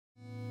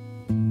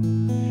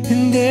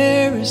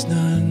is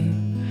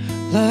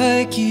none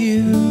like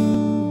you.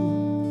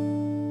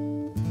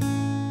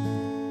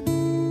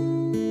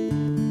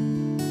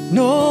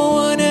 No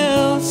one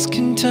else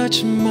can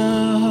touch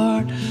my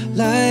heart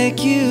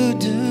like you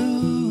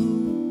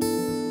do.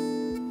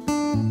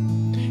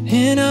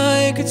 And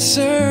I could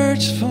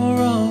search for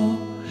all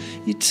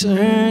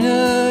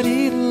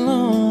eternity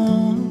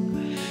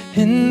long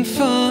and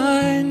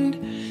find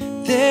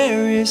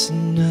there is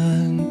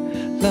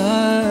none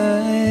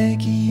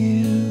like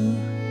you.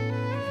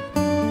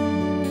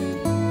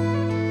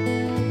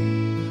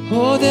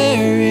 Oh,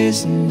 there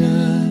is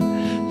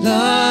none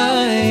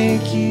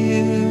like you.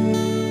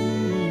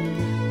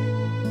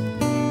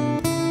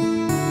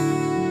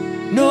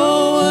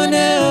 No one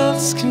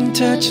else can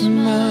touch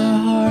my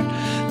heart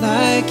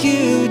like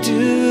you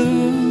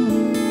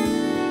do.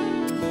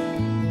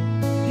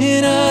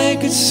 And I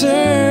could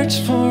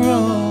search for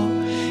all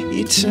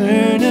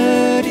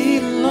eternity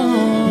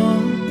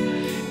long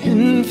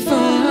and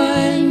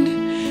find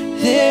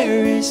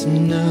there is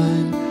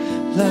none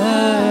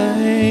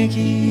like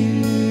you.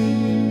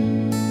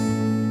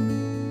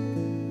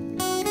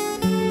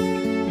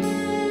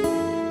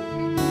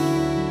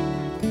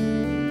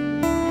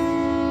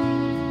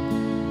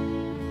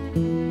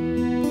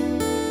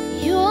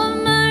 Your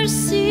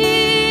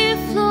mercy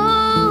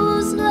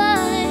flows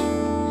like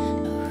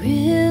a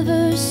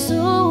river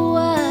so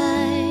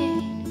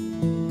wide.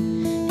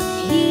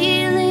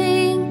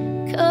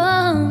 Healing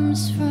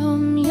comes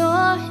from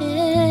your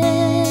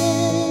hand.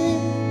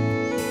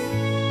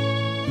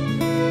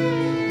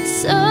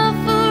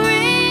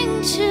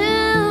 Suffering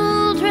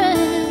children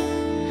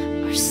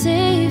are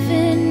safe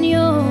in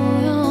your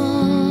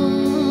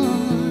arms.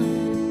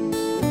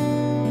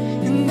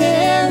 And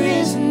there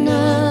is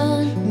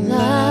none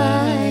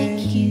like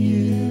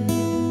you.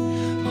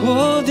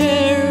 Oh,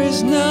 there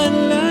is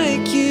none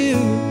like you.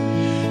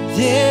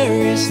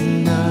 There is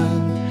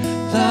none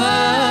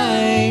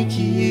like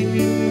you.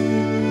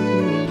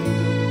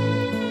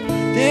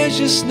 There's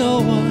just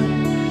no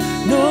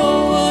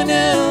one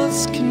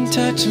else can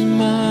touch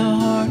my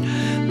heart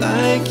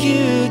like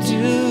you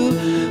do.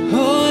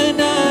 Oh,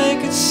 and I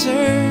could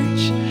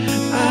search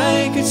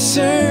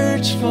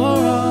for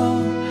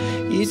all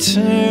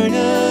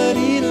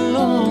eternity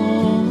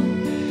long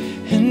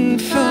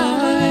and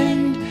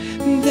find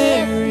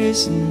there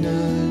is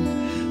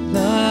none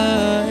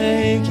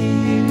like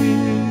you.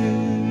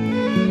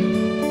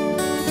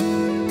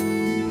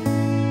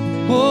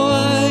 Oh,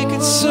 I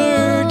could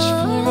search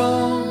for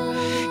all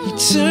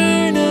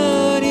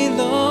eternity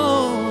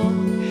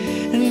long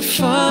and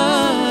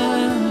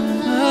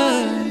find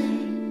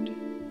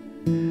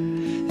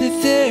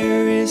that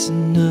there is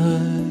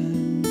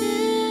none.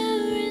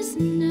 There is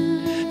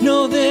none.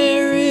 No,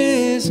 there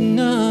is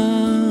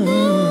none.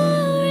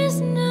 There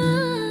is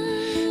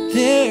none.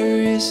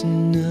 There is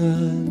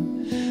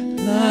none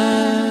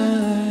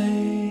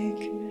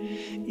like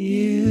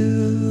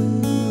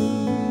you.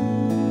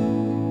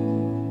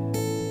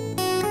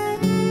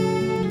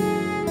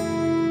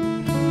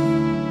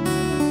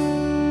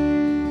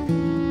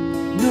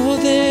 No,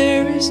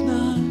 there is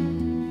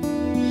none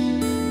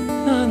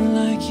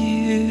like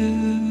you.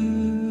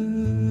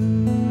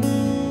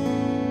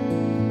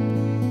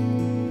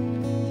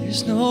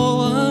 There's no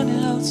one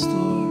else,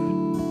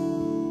 Lord.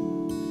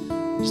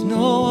 There's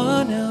no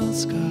one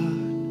else, God,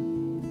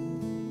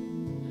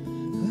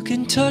 who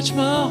can touch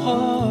my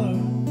heart,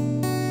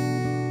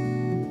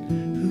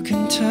 who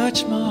can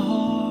touch my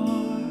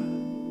heart.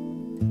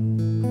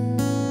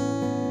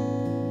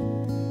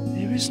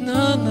 There is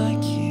none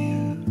like you.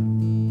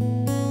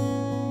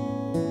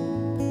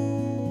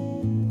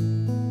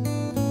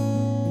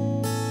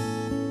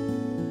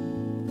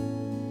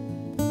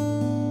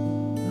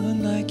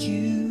 None like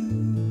you.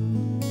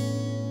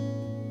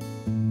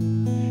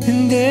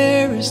 And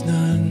there is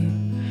none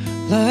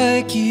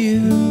like you.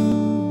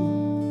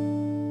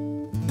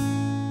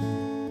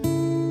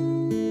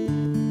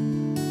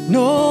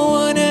 No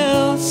one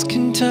else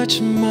can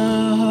touch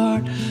my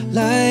heart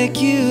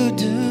like you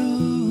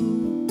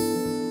do.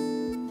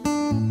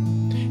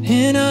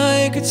 And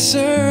I could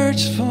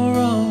search for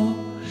all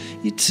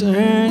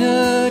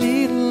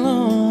eternity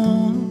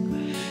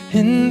long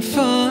and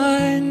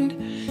find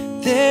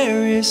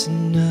there is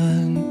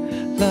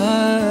none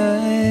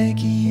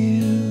like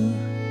you.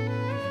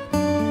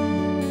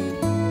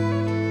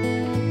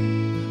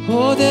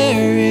 Oh,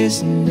 there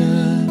is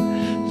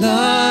none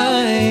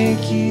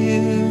like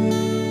you.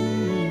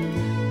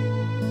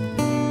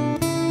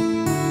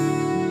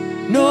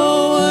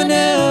 No one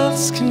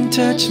else can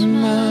touch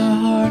my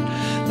heart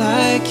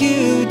like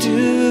you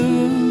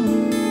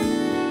do.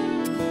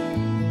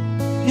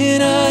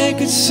 And I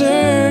could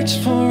search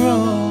for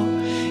all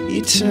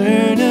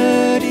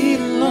eternity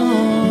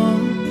long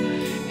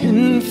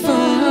and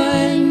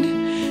find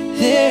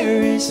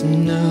there is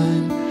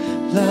none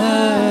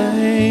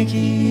like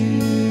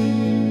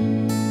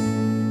you.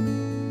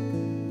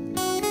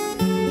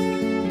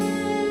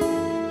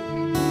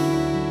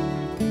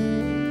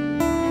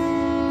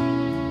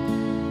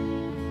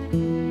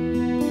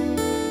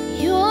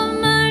 Your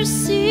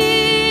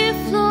mercy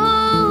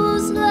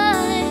flows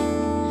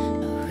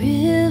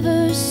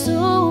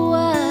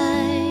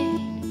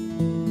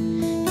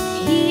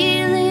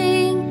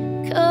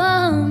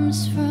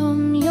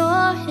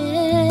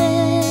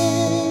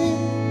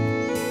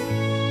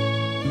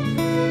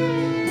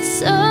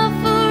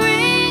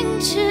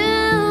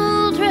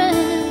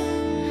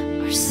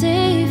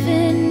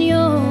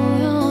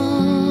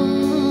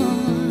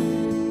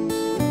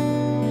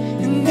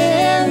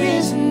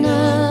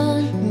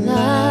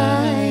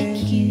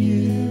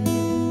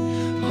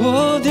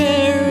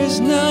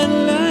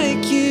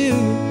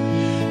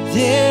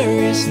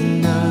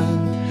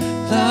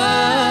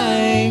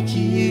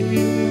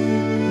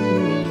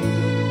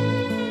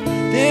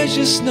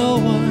There's just no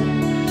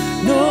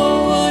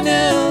one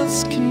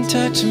else can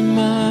touch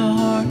my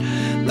heart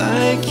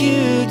like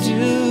you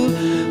do.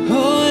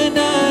 Oh, and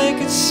I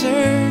could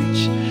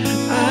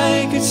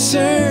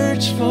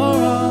search for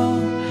all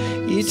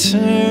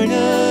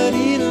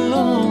eternity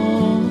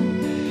long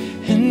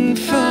and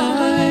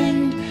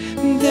find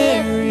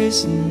there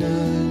is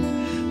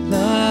none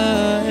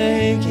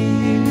like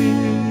you.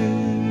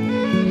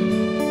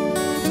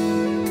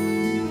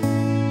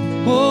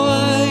 Oh,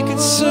 I could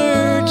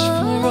search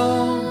for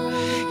all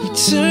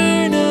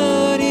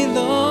eternity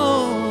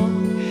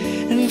long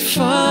and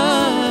find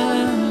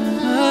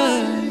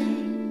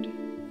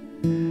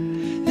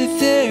that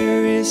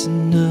there is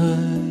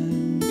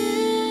none.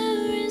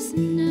 There is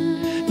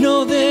none.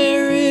 No,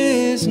 there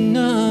is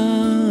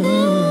none.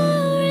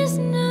 There is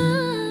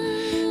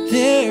none.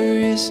 There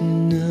is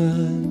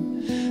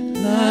none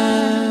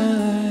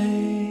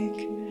like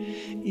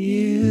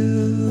you.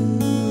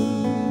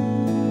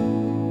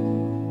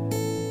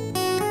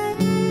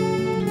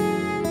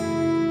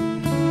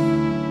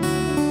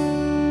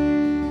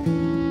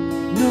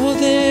 No,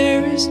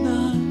 there is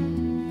none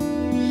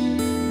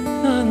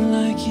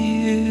like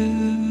you.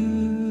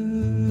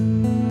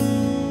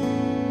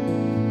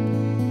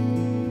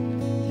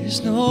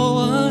 There's no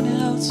one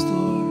else,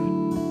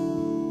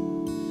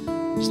 Lord.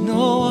 There's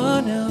no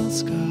one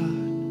else, God,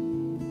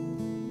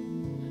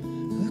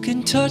 who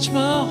can touch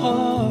my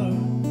heart,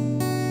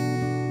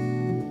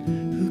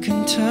 who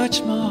can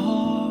touch my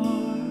heart.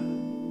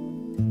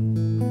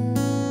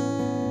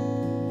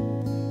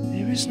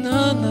 There is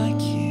none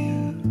like you.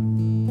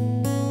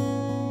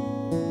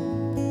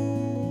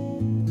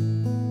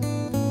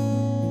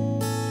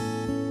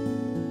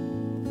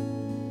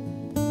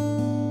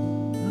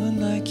 None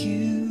like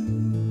you.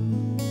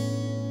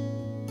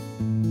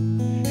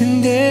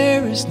 And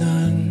there is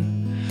none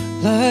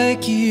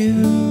like you.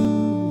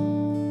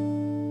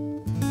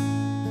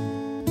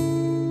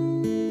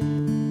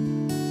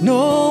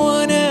 No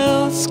one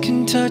else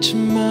can touch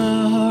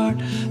my heart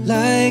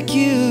like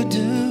you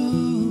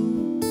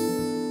do.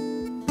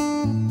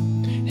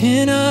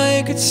 And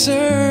I could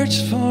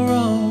search for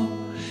all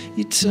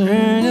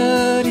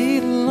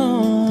eternity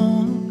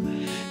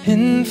long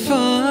and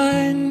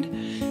find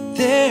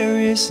there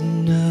is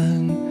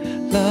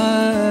none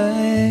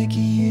like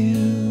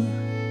you.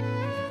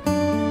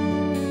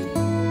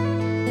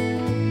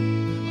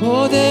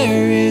 Oh,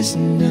 there is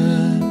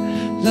none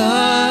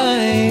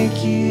like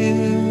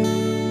you.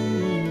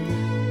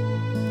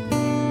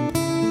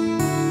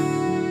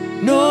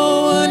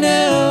 No one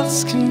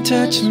else can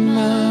touch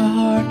my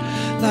heart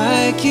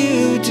like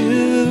you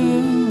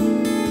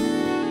do.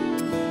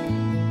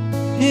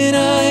 And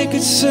I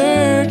could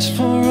search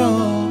for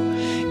all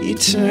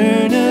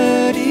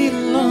eternity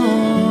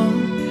long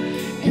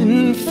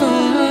and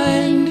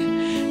find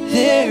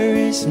there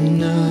is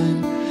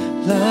none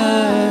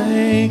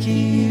like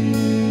you.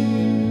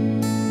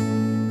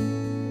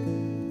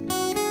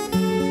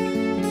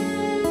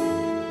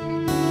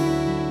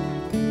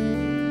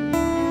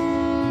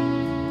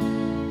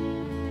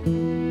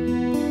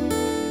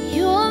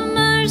 Your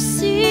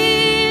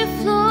mercy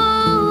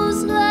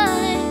flows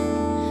like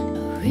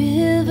a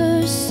river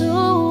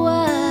so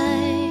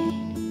wide.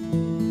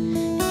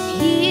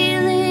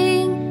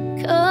 Healing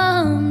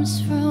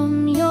comes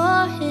from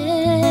your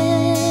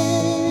hand.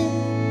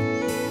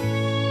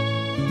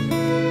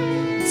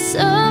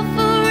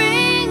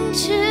 Suffering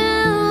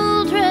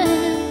children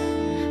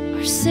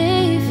are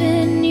safe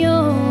in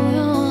your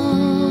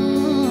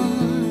arms.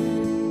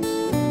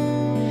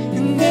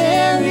 And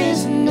there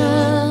is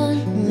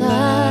none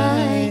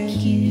like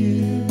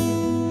you.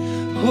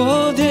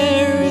 Oh,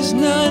 there is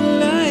none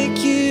like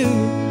you.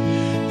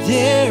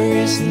 There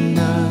is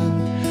none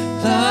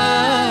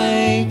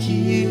like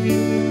you.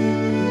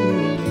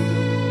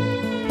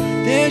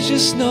 There's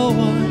just no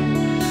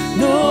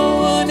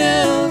one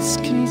else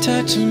can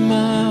touch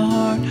my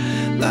heart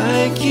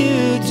like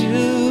you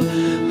do.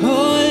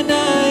 Oh, and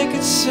I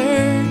could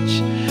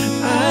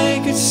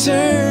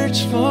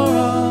search for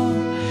all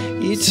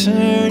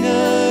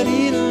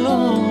eternity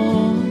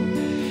long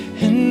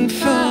and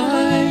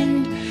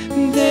find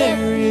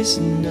there is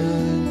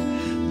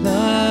none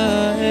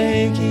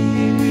like you.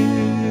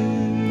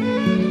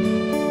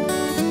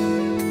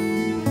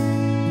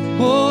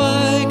 Oh,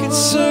 I could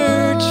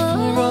search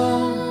for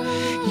all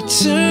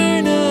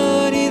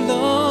eternity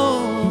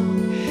long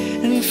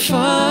and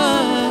find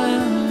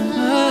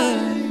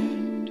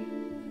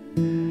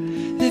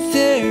that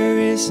there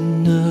is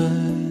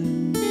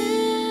none.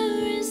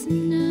 There is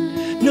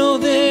none. No,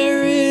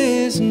 there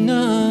is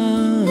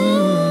none.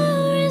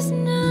 There is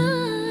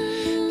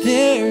none.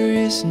 There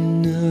is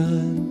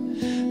none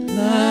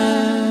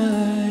like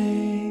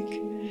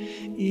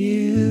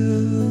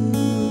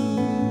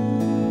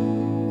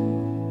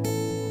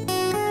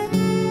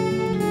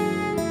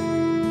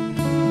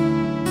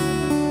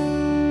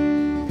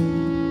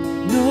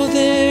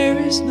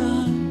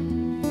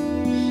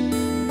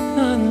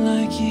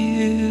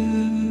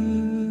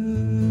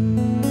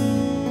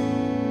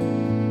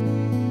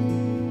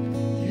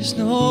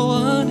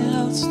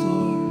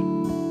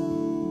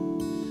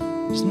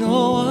There's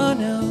no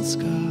one else,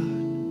 God,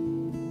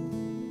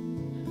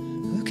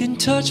 who can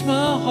touch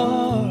my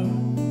heart,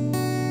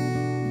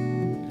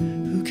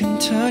 who can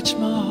touch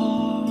my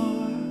heart.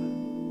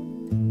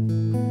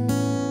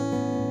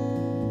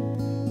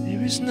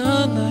 There is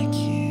none like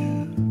you.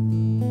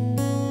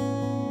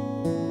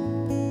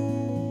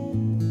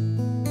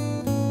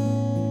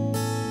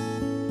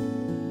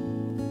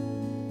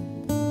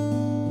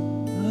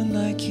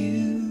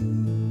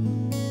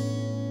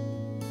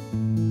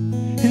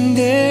 And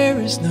there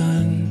is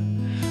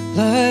none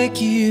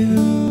like you.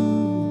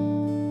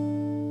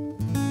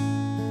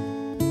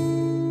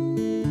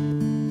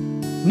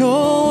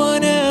 No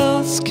one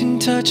else can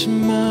touch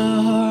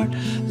my heart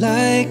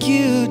like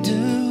you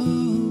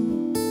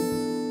do.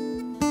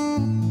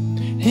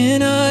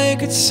 And I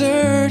could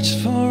search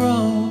for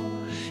all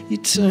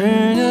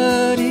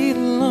eternity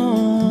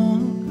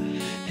long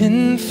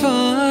and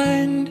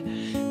find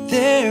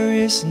there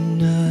is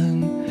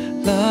none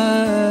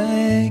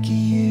like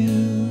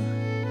you.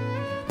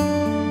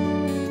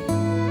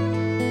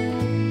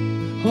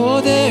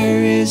 Oh,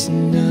 there is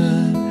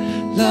none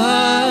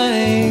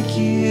like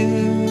you.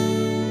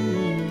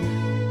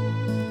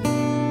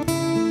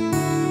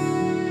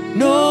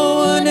 No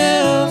one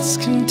else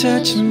can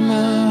touch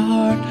my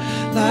heart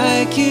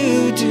like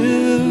you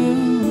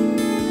do.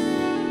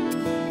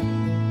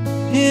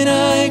 And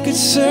I could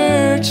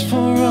search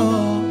for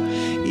all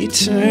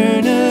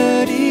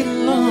eternity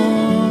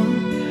long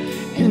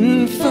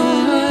and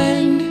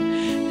find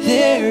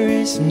there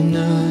is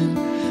none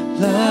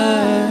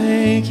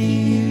like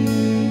you.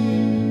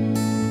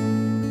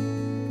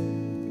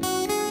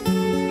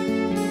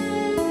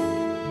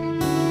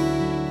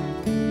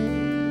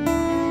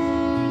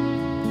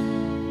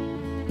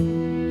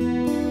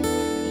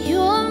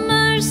 Your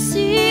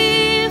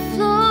mercy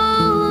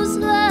flows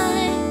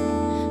like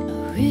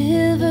a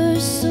river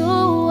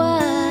so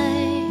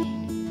wide.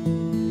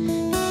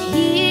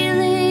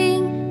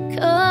 Healing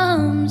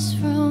comes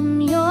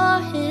from your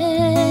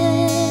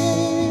hand.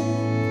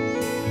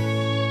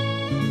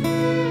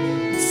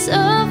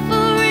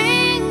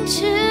 Suffering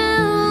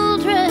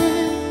children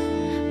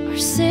are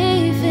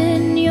safe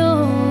in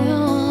your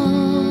arms.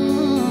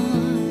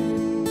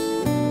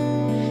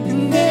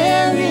 And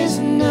there is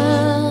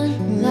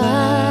none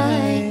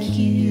like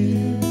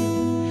you.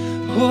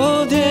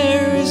 Oh,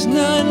 there is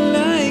none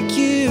like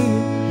you.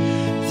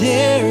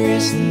 There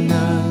is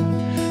none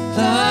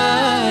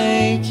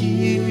like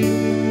you.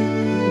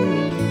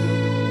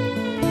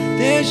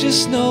 There's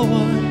just no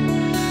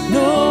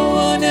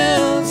one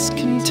else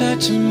can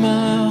touch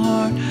my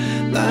heart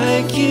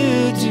like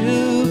you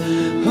do.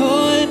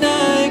 Oh, and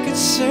I could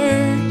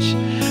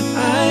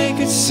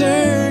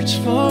search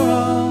for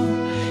all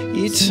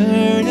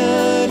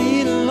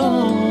eternity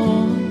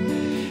long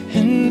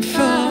and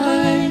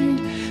find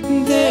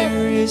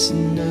there is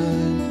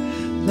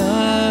none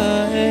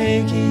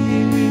like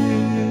you.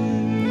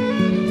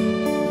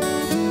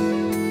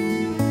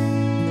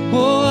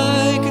 Oh,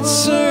 I could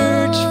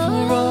search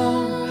for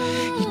all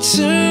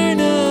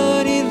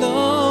eternity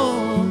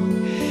long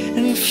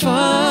and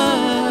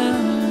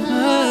find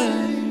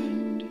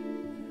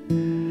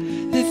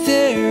that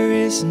there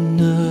is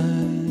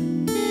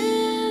none.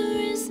 There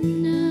is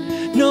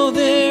none. No,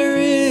 there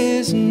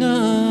is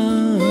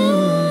none.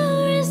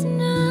 There is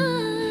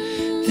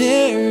none.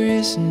 There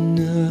is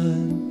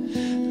none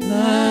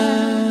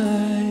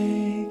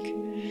like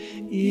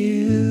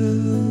you.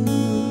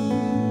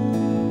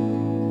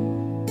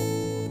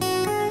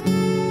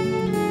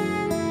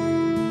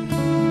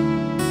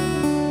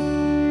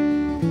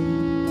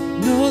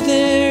 No,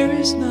 there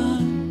is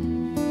none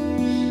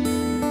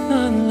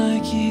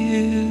like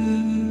you.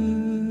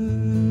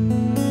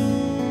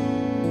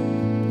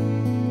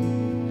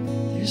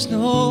 There's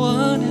no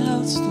one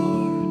else,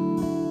 Lord.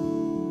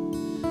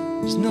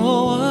 There's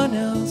no one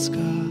else,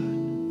 God,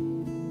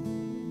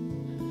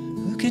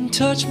 who can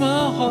touch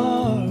my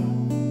heart,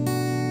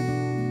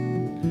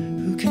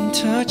 who can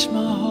touch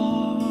my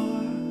heart.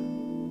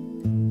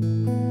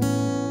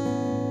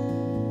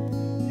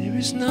 There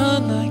is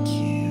none like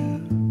you.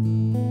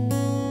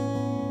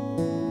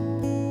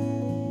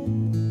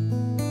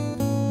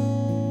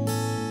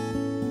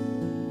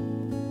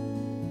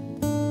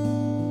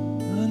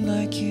 None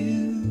like you.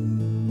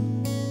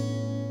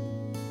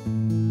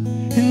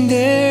 And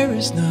there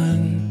is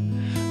none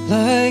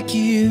like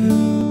you.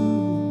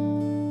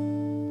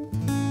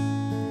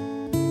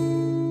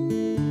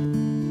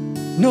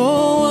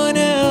 No one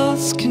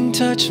else can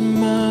touch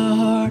my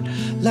heart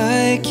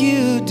like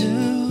you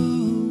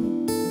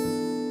do.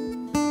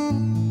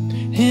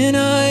 And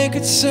I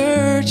could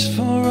search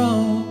for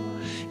all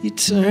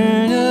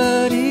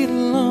eternity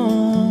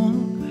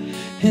long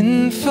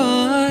and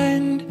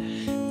find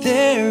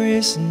there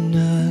is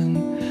none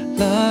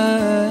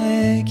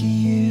like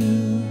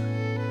you.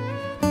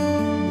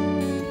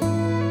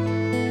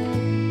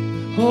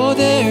 Oh,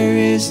 there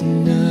is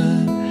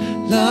none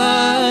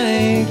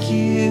like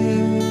you.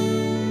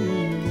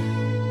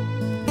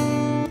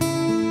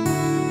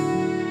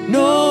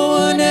 No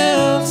one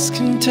else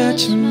can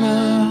touch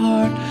my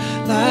heart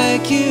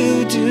like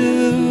you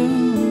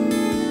do.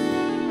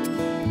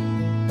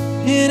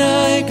 and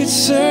I could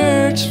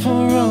search for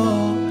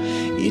all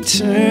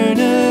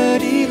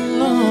eternity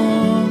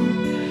long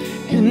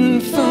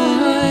and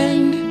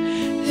find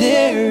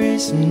there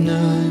is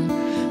none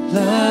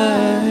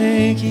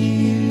like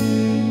you.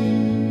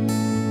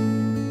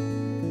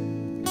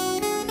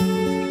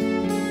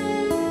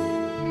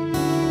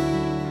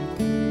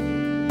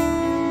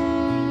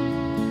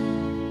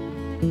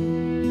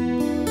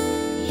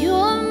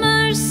 Your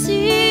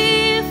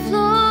mercy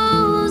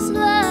flows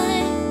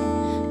like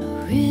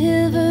a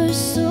river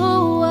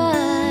so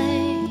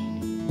wide.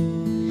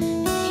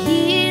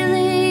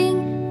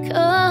 Healing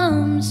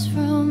comes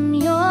from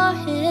your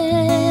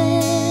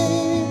hand.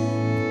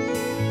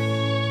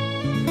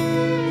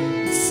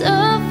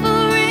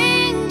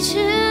 Suffering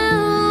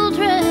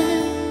children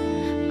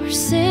are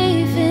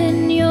safe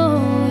in your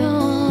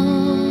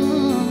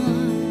arms.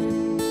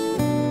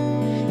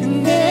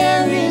 And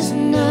there is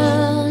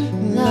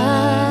none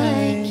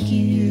like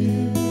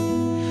you.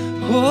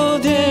 Oh,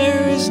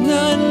 there is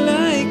none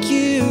like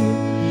you.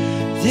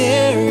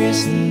 There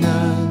is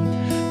none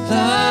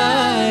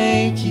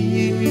like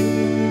you.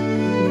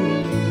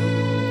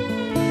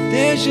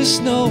 There's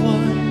just no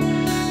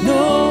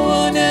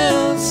one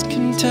else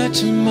can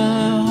touch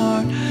my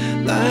heart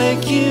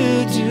like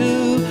you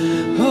do.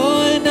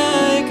 Oh, and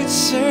I could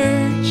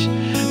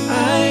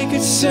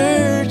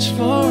search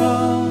for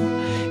all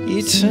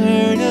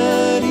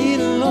eternity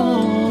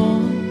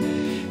long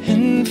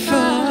and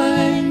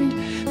find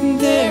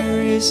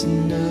there is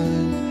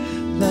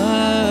none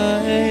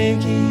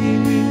like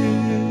you.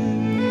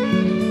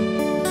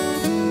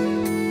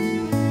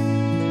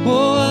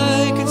 Oh,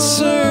 I could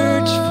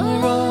search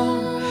for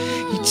all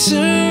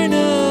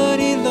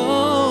eternity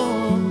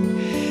long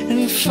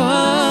and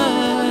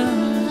find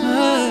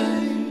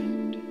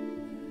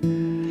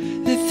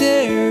that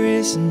there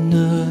is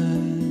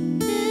none.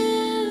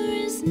 There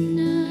is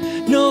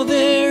none. No,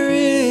 there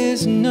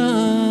is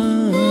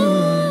none.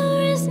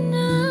 There is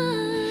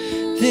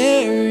none.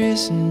 There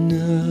is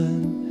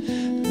none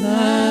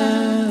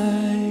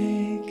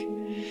like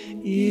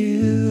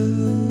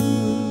you.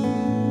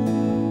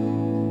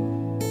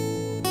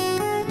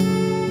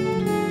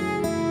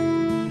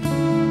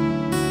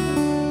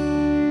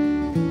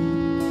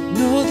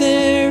 No,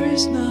 there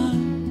is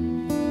none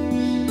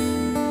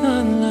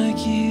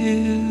like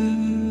you.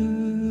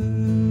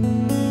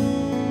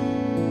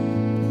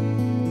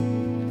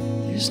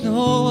 There's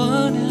no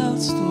one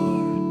else,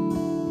 Lord.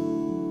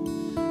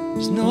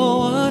 There's no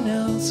one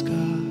else,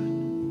 God,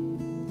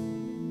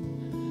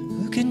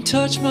 who can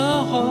touch my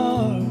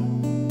heart,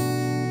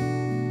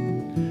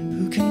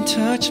 who can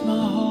touch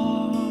my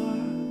heart.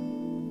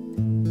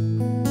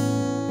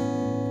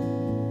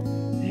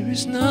 There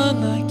is none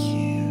like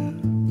you.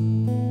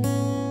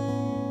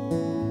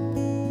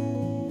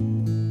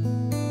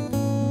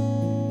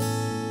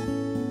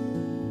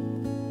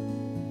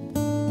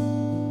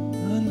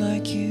 None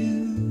like you.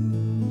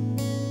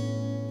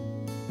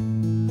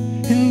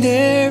 And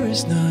there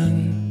is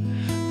none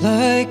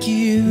like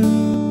you.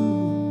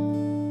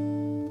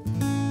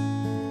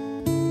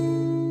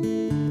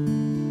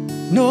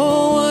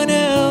 No one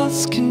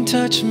else can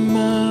touch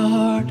my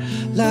heart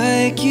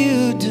like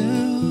you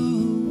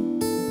do.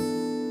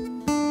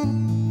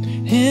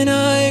 And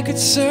I could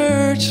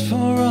search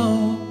for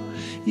all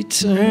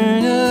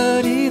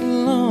eternity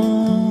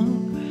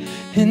long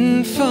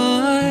and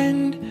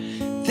find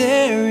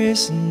there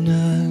is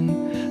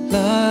none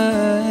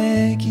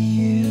like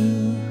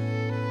you.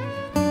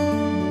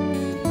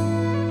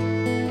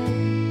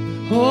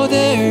 Oh,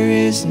 there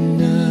is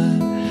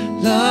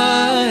none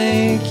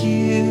like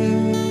you.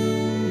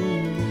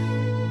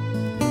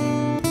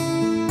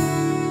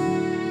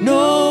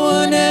 No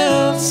one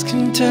else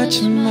can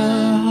touch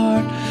my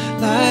heart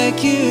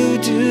like you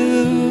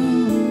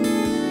do.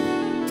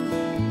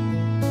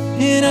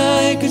 And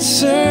I could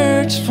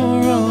search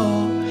for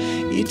all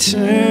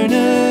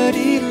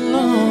eternity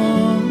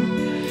long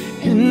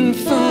and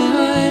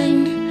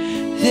find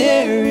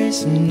there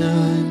is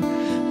none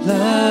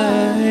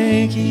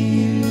like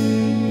you.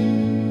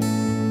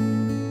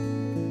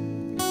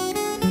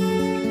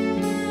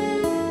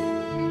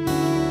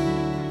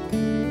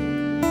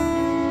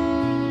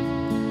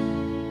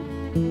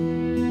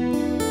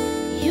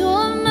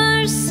 Your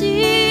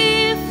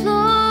mercy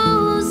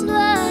flows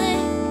like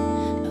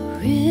a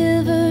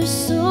river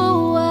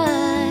so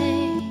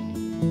wide.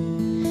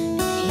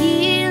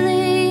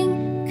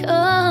 Healing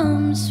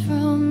comes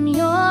from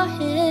your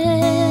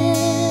hand.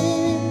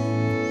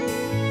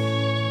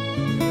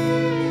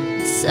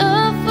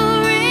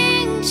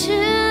 Suffering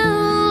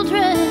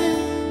children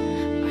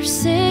are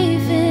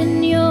safe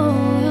in your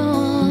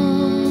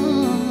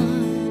arms.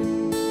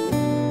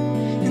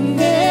 And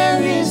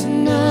there is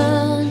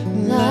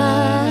none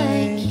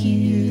like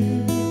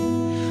you.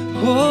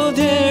 Oh,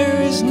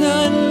 there is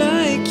none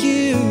like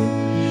you.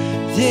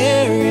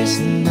 There is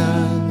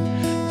none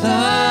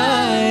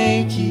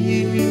like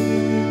you.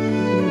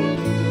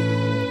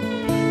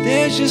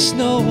 There's just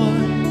no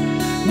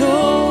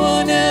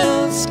one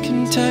else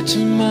can touch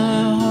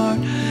my heart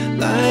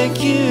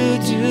like you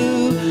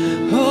do.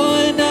 Oh,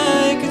 and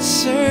I could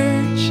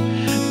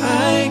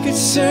could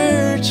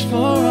search for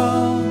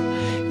all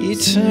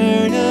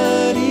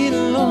eternity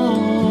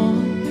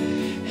long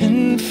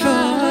and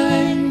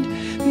find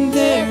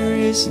there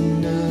is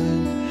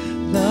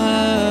none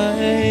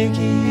like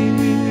you.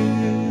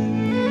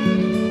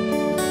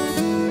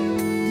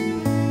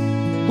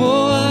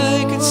 Oh,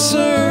 I could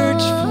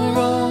search for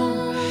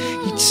all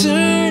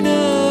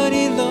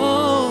eternity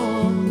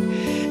long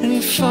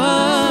and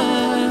find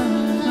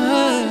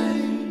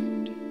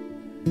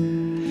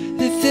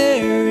that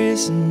there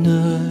is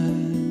none.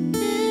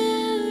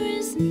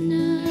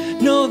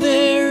 No,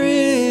 there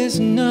is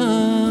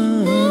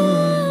none.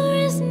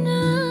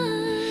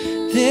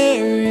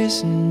 There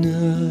is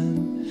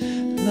none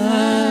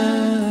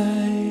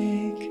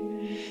like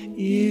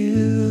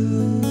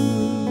you.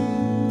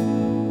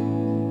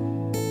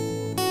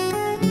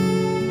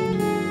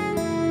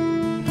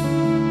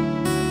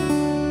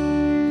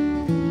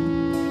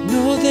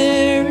 No,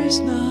 there is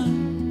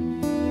none,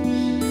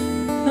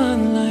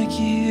 none like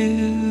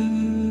you.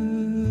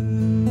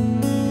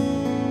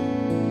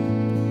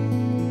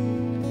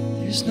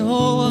 There's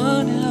no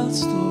one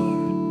else,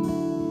 Lord.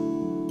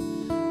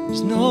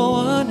 There's no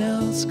one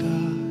else,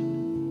 God,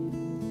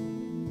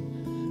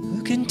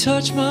 who can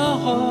touch my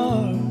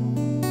heart,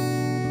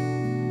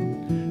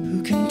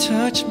 who can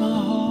touch my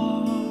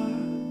heart.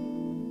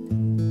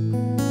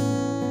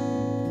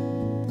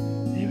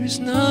 There is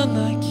none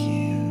like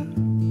you.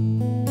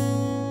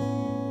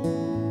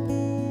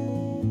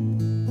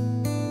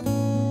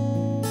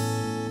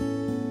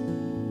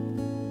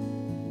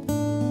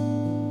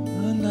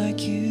 None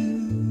like you.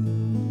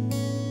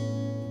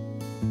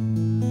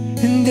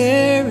 And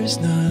there is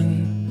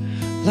none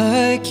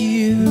like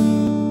you.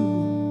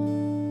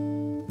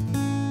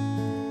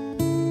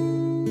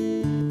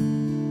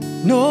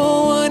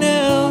 No one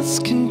else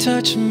can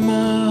touch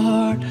my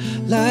heart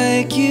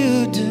like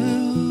you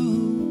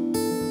do.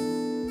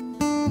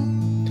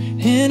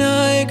 And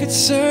I could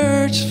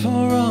search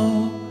for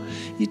all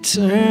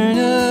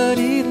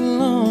eternity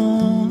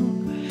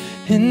long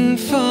and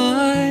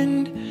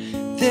find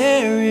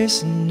there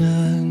is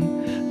none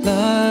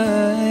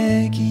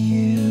like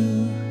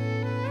you.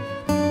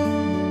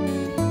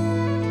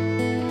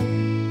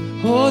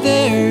 Oh,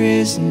 there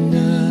is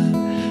none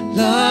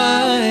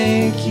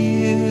like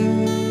you.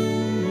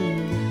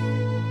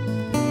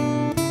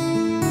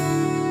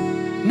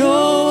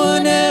 No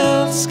one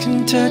else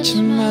can touch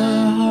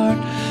my heart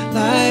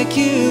like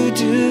you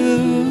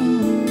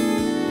do.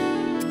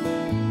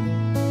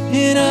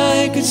 And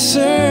I could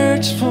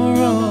search for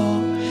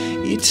all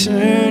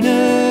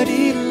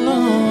eternity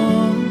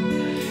long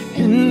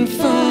and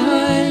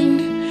find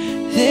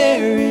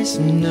there is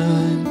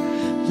none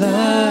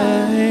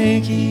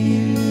like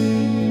you.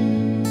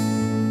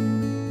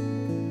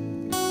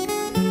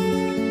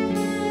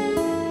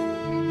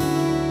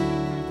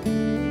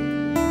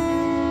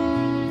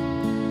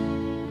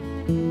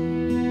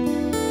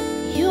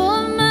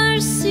 Your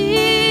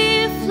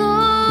mercy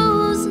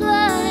flows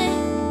like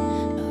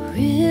a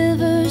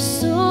river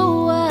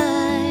so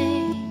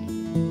wide.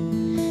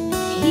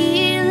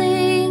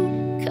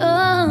 Healing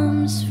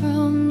comes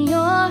from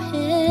your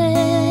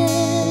hand.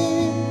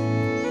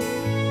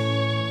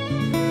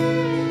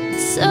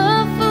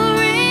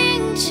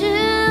 Suffering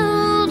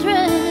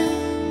children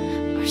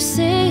are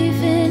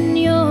safe in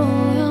your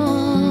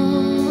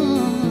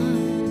arms.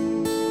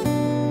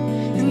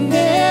 And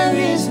there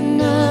is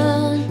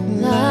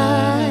none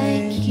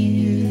like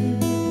you.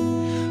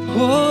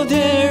 Oh,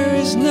 there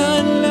is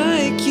none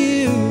like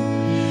you.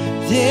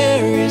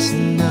 There is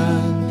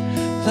none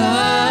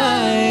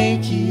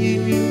like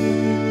you.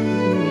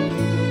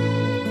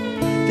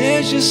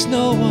 There's just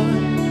no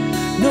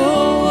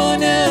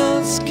one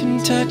else can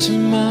touch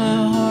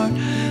my heart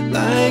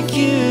like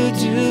you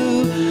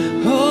do.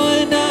 Oh,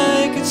 and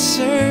I could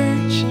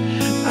search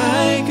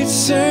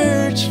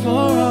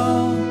for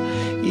all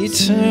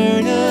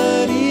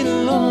eternity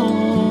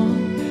long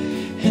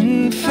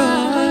and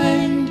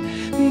find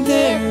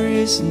there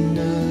is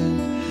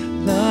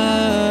none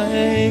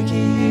like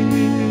you.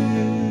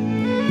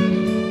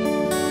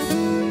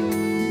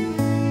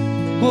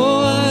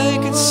 Oh, I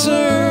could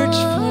search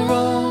for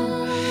all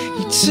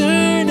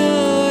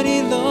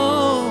eternity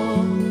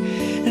long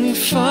and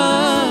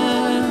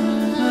find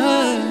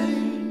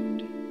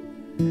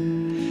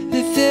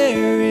that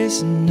there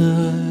is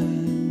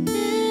none.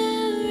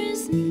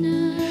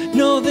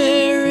 No,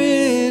 there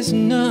is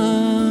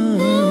none.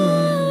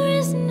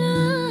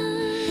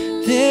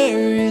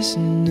 There is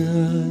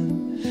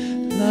none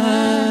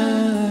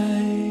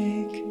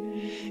like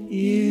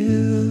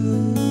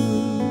you.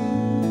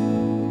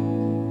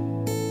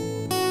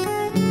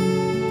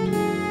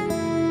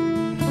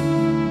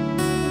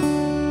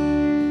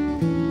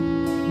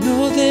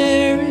 No,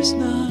 there is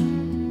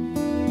none,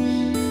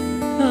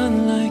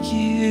 none like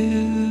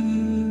you.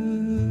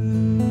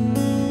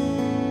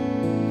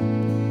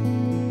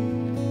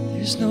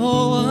 There's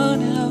no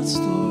one else,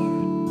 Lord.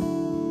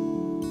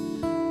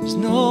 There's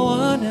no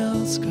one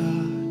else,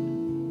 God,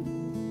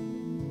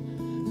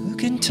 who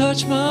can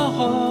touch my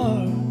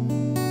heart,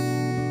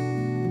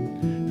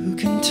 who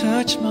can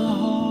touch my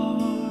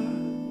heart.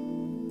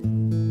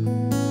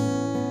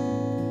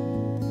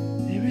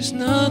 is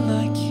none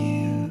like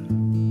you.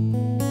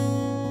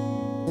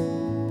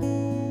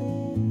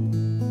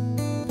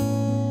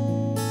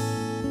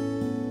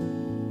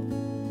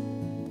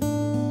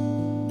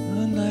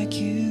 None like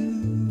you.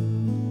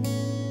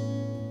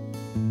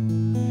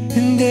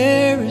 And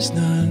there is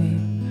none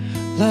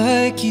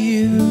like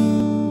you.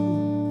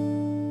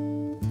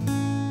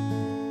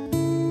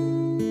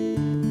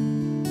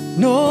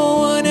 No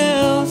one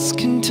else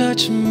can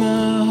touch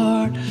my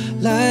heart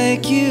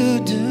like you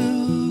do.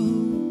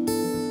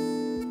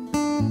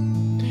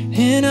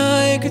 And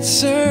I could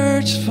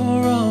search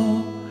for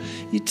all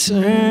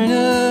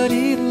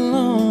eternity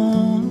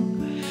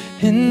long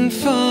and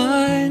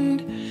find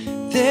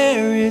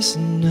there is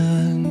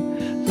none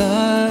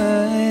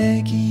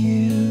like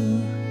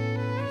you.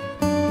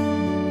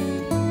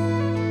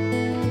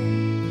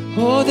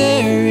 Oh,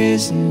 there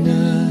is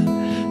none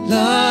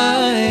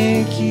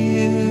like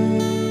you.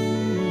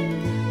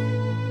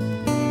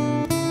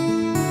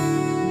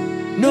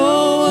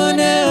 No one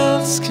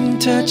else can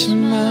touch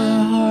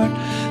my heart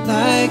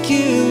like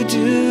you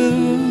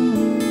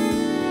do.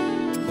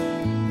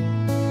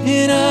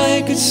 And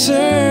I could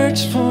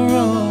search for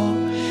all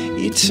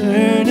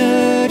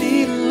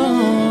eternity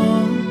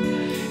long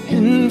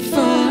and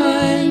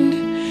find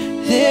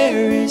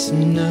there is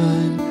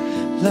none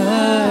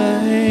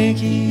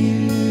like you.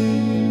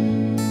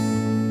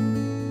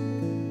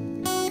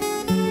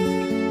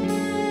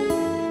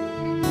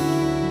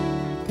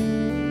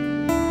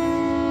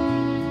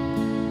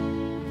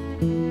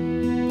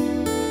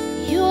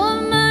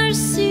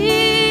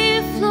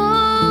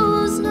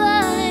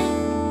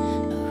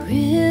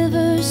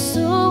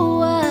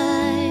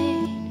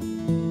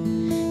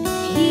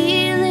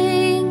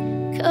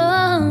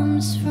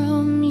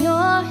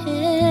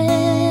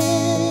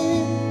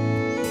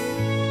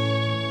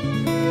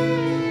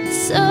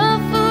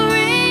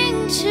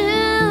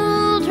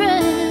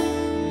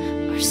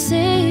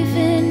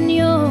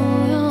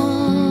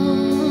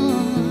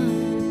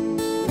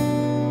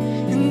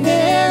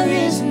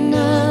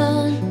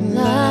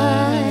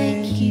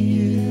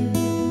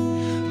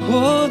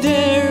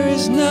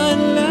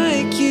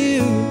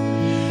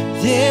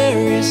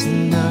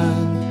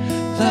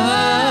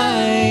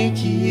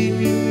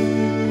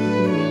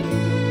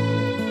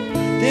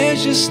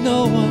 There's just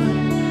no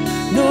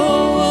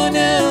one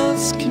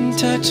else can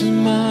touch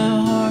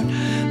my heart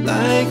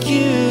like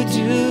you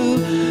do.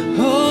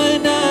 Oh,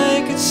 and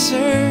I could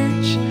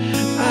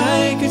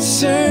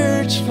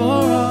search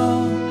for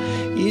all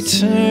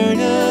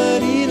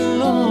eternity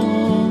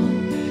long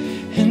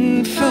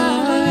and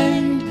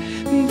find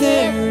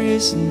there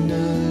is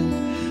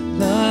none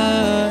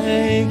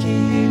like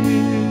you.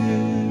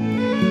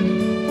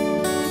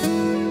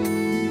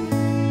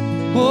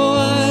 Oh,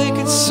 I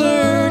could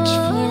search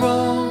for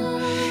all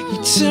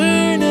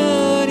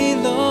eternity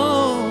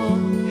long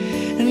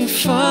and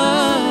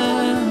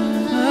find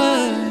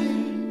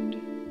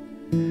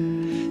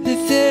that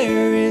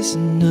there is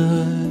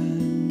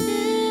none.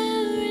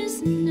 There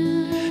is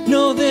none.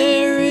 No,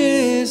 there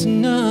is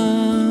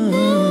none.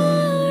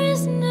 There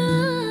is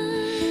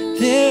none.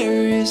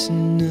 There is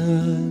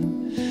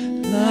none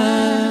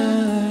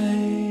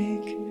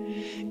like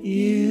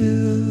you.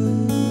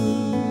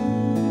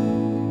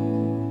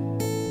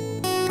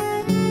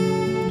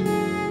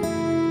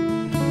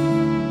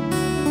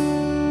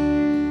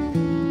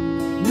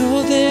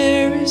 No,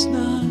 there is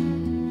none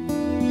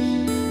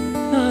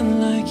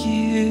like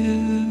you.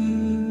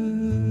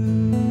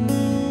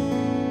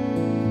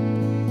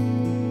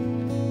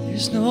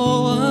 There's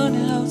no one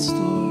else,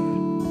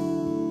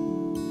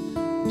 Lord.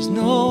 There's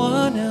no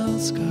one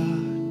else,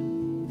 God,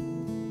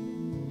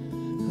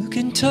 who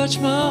can touch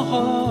my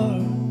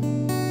heart,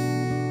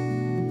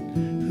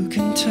 who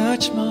can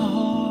touch my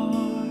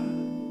heart.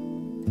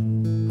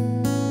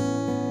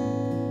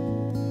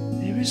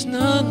 There is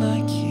none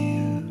like you.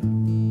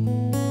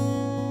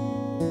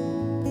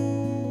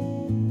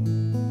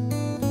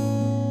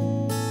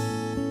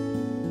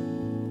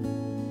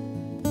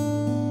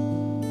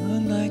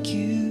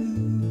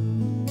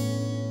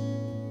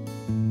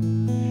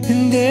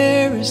 And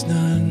there is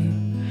none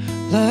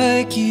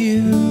like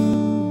you.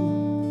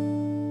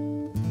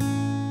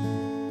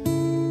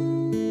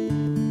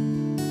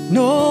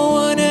 No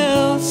one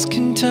else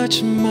can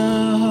touch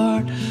my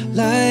heart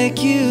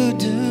like you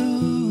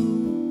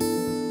do.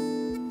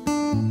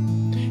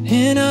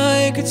 And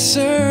I could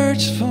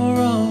search for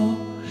all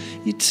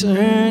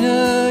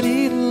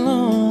eternity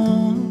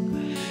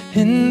long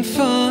and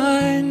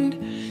find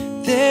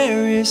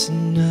there is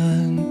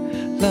none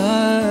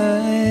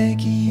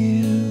like you.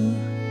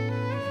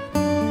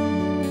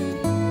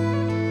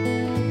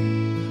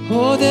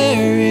 Oh,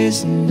 there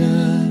is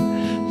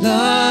none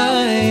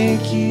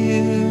like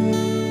you.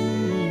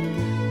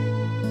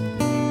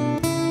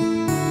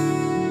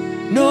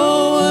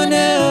 No one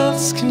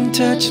else can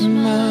touch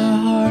my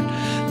heart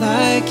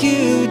like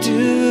you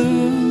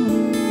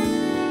do.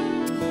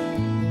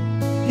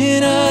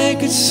 And I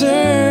could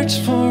search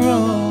for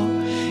all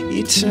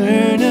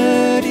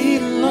eternity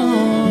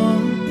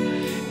long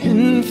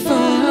and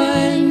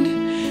find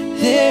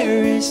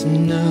there is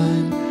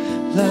none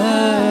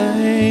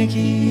like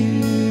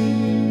you.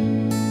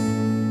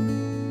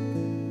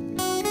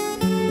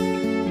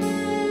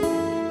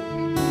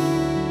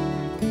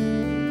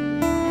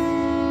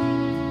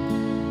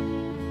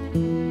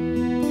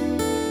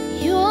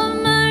 Your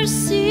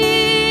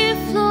mercy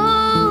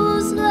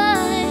flows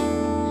like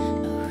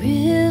a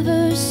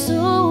river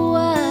so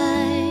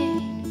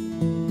wide.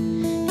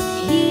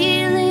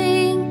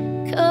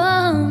 Healing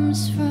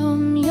comes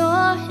from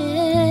your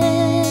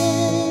hand.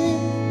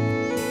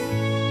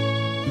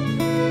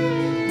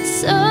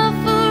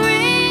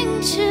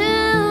 Suffering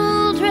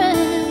children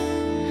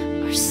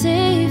are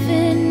safe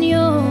in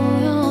your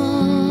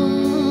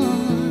arms.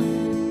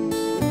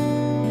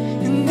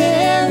 And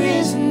there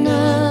is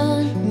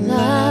none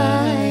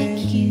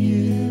like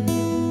you.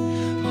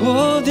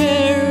 Oh,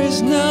 there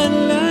is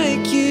none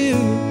like you.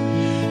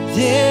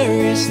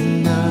 There is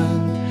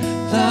none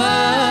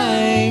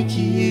like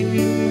you.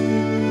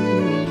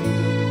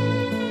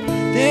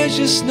 There's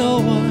just no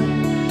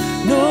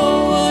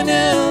one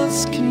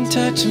else can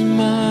touch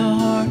my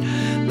heart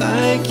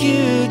like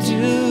you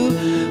do.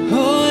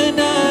 Oh, and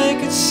I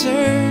could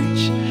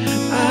search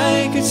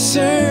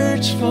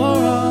for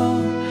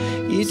all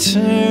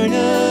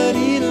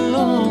eternity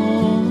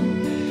long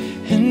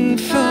and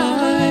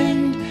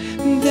find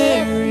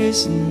there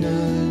is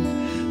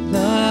none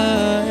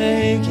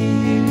like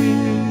you.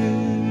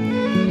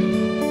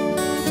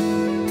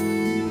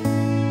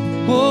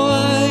 Oh,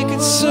 I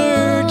could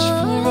search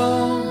for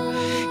all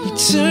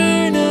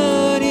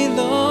eternity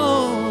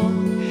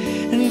long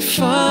and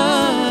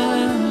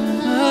find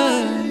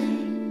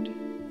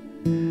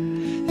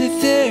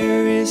that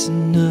there is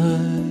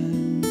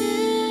none.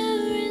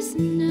 There is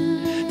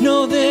none.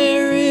 No,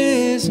 there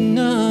is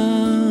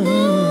none.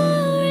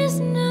 There is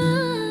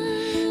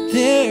none.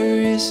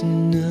 There is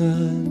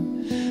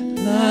none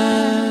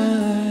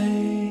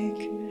like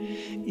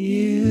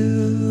you.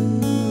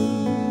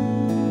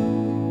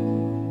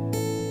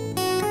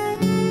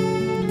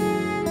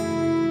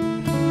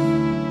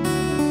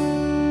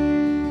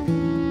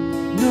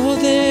 No,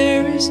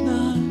 there is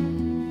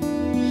none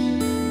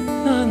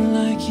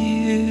like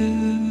you.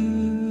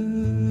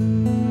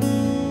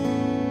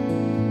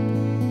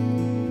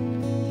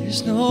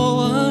 There's no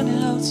one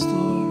else,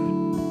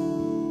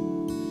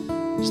 Lord.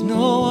 There's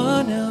no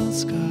one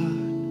else, God,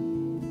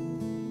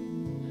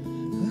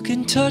 who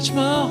can touch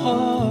my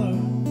heart,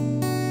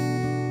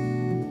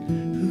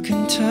 who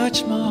can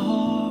touch my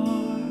heart.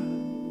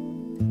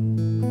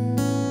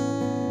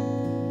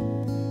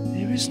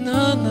 There is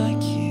none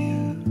like you.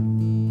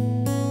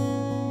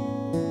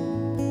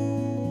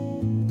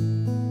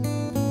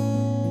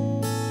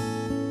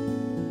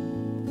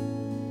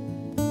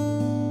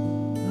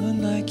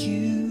 None like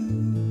you.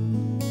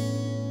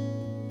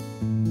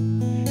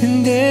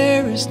 And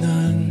there is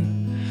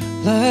none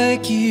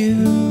like you.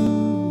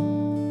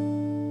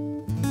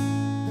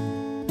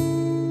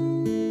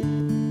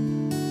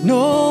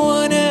 No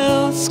one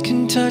else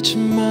can touch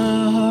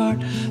my heart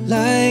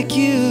like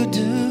you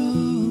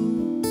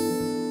do.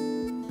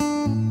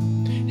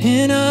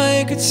 And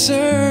I could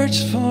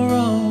search for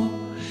all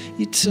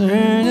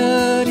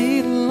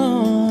eternity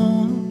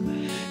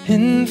long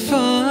and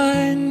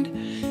find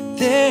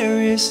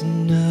there is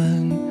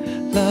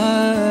none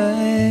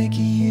like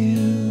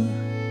you.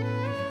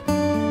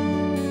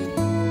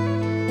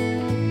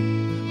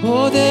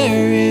 Oh,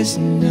 there is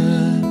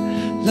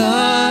none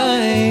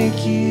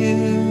like you.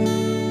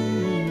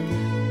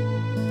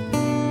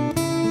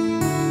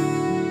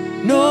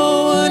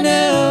 No one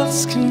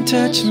else can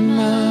touch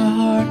my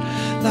heart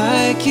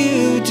like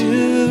you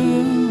do.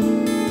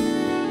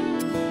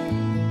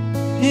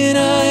 And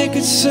I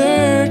could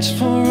search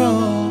for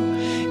all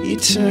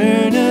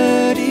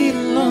eternity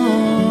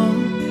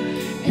long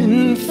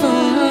and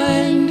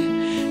find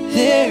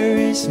there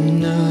is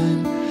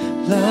none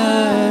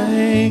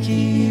like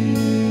you.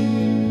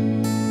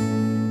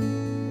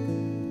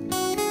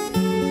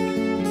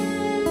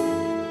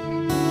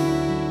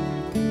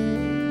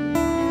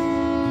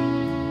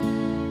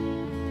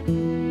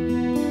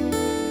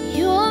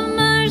 Your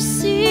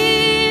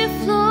mercy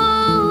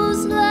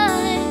flows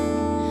like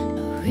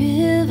a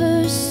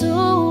river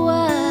so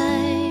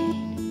wide.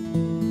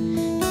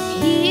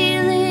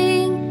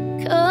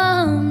 Healing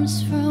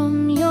comes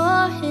from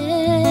your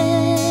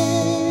hand.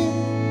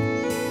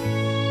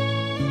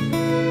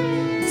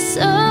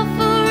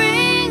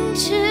 Suffering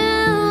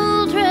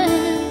children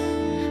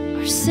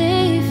are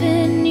safe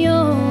in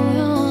your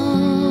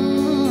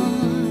arms.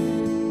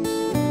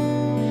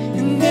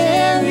 And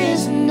there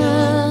is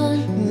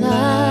none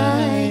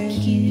like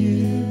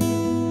you.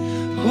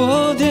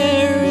 Oh,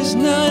 there is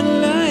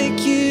none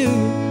like you.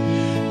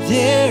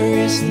 There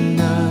is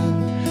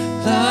none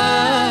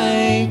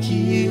like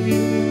you.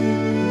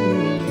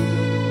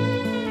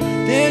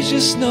 There's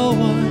just no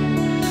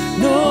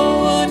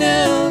one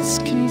else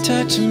can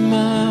touch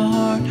my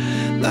heart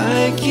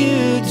like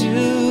you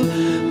do.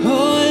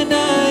 Oh, and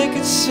I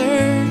could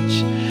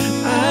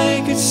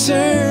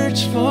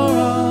search for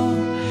all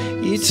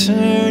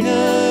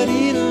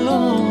eternity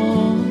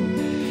long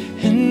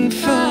and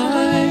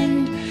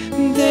find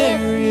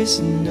there is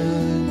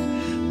none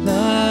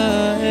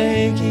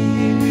like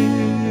you.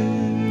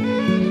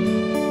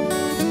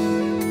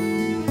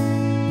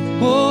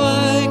 Oh,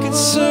 I could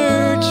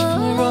search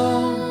for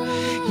all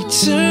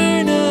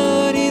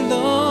eternity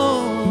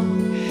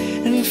long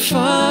and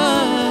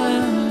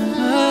find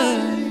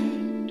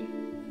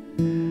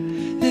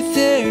that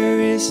there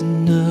is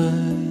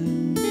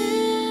none.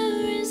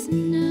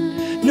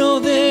 No,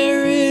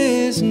 there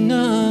is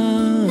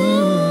none.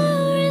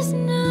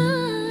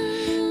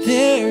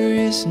 There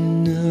is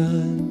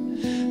none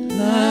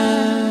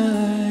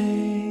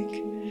like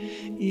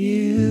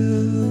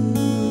you.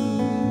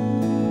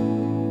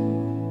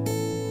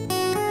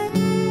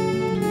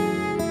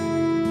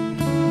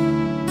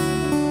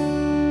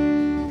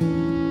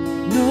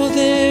 No,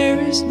 there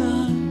is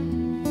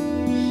none,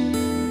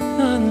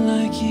 none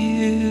like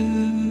you.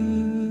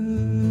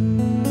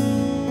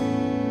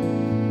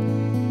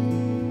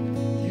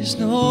 There's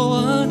no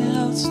one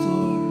else,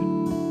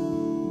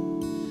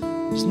 Lord.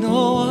 There's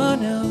no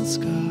one else,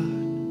 God,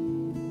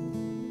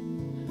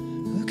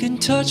 who can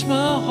touch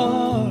my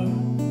heart,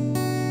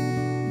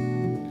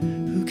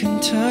 who can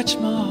touch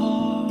my heart.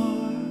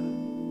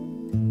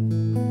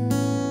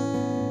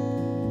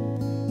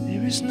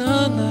 There is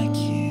none like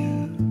you.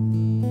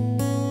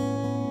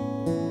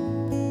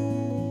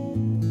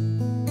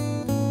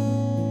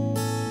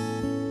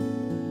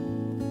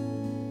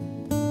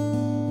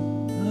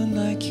 None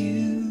like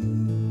you.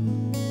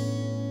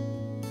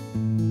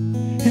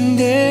 And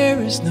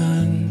there is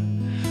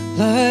none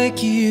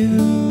like you.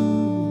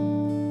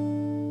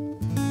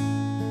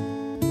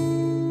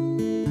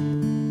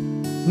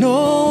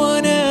 No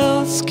one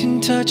else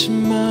can touch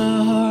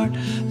my heart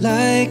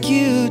like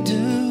you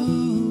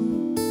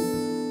do.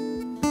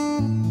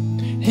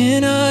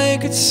 And I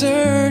could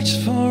search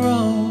for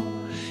all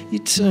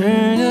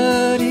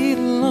eternity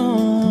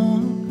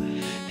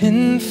long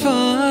and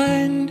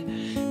find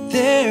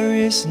there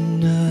is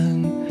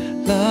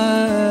none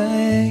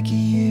like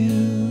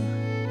you.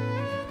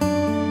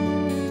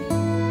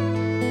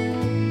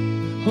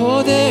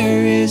 Oh,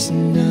 there is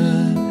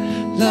none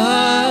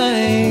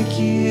like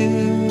you.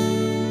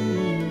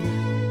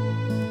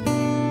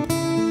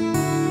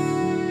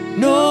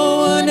 No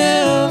one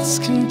else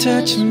can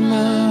touch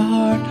my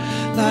heart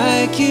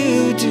like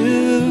you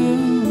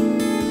do.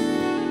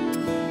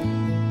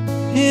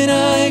 And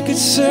I could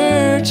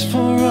search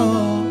for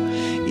all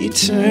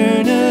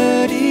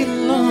eternity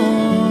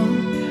long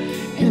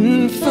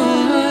and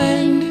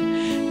find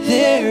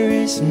there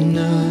is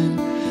none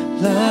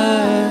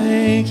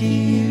like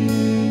you.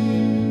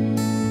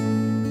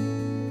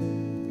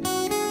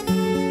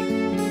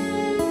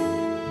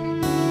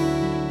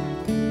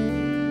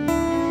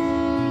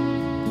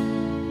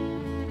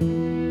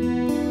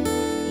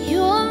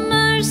 Your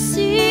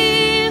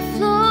mercy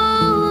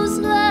flows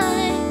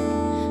like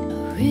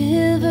a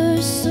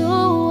river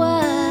so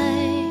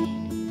wide.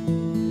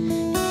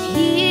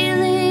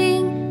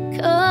 Healing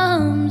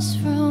comes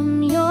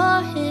from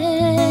your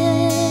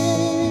hand.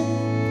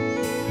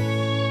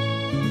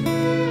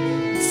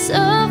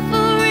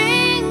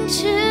 Suffering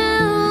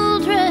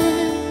children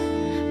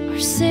are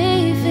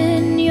safe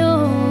in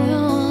your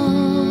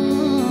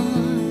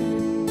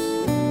arms.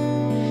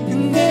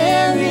 And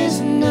there is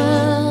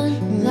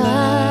none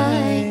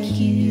like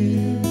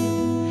you.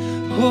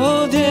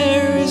 Oh,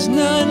 there is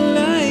none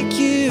like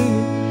you.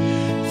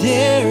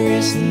 There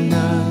is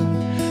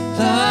none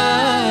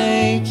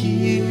like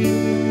you.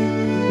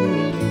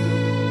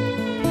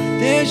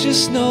 There's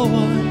just no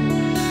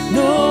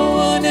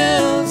one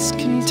else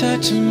can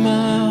touch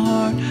my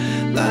heart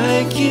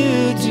like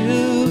you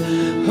do.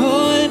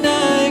 Oh, and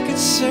I could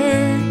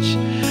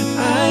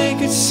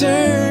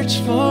search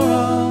for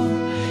all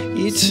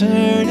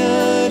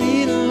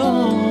eternity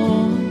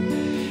long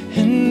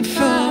and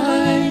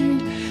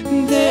find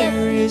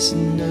there is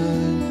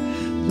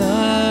none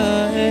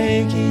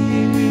like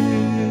you.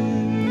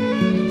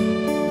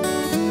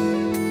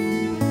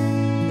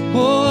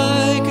 Oh,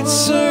 I could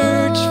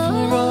search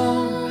for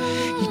all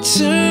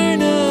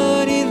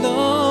eternity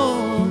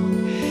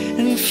long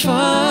and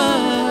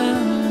find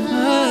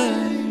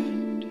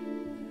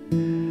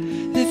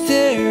that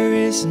there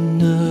is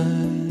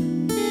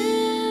none.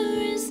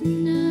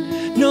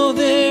 No,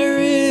 there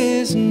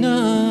is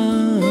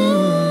none.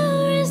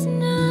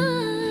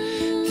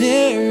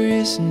 There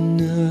is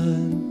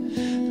none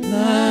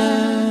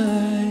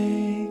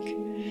like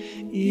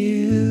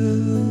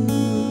you.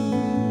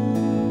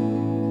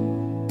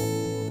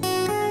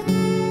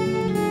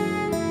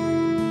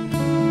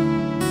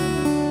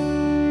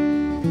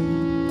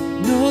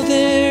 No,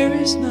 there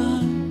is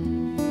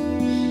none,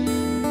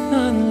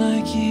 none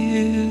like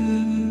you.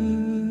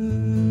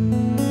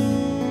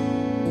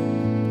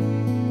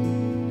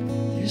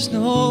 There's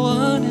no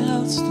one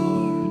else,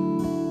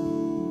 Lord.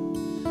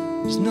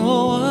 There's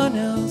no one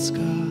else,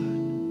 God,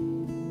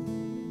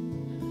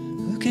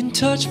 who can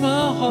touch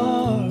my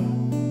heart,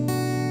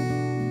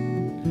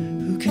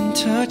 who can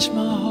touch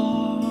my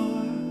heart.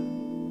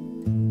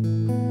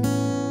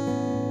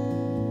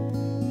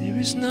 There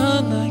is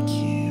none like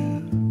you.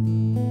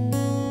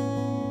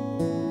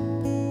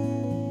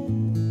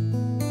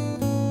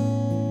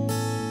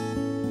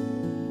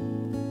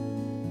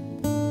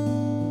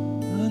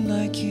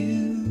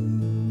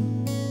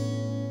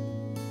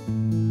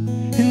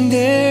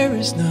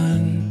 is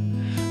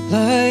none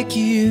like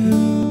you.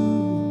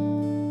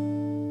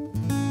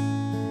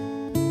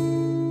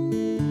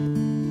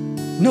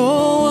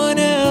 No one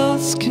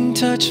else can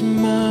touch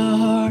my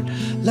heart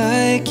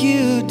like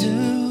you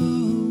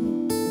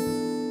do.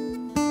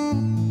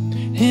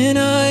 And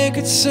I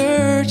could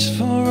search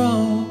for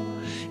all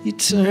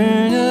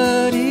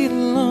eternity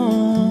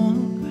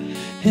long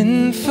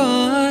and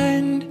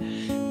find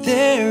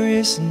there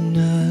is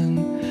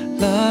none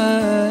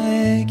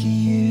like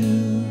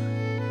you.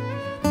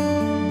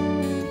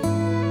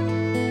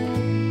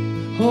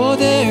 Oh,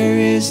 there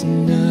is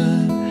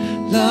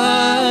none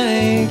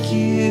like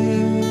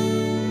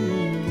you.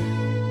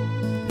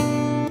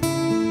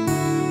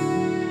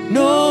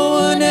 No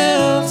one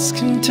else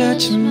can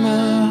touch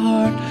my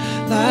heart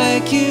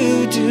like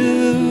you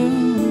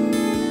do.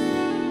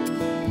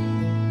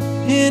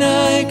 And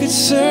I could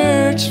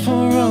search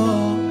for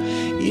all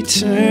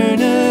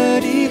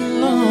eternity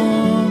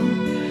long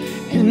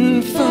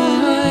and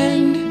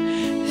find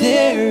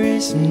there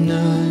is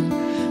none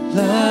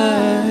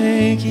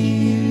like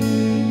you.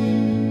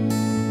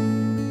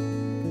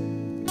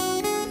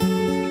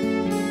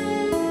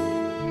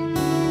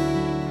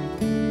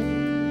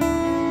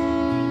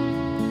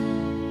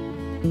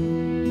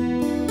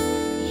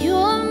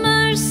 Your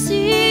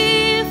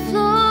mercy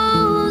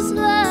flows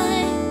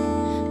like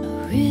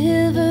a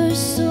river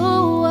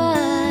so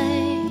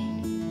wide,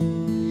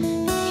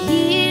 and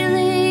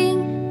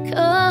healing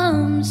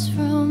comes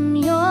from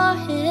your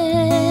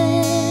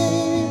hand.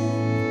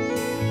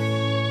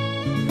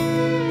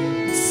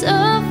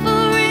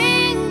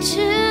 Suffering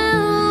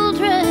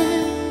children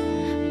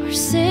are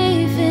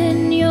safe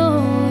in your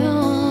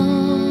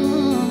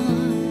arms,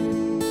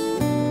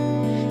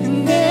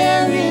 And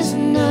there is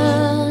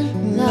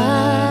none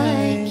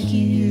like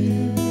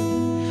you.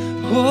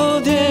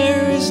 Oh,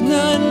 there is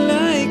none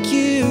like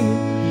you.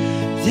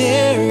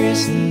 There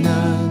is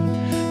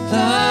none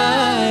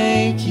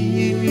like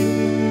you.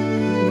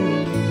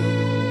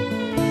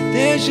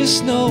 There's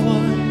just no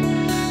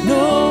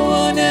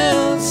one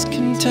else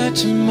can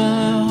touch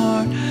my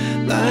heart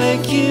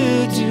like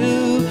you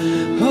do.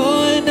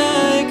 Oh, and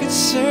I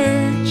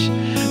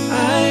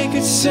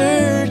could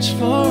search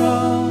for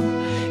all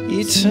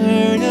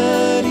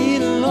eternity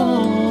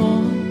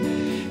long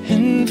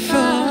and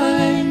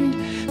find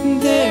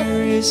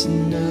there is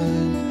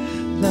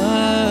none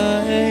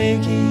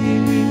like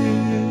you.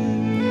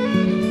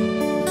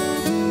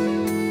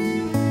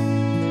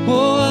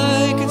 Oh,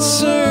 I could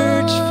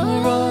search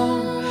for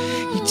all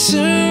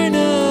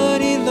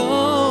eternity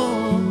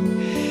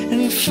long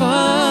and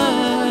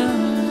find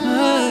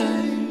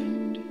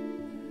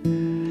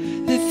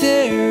that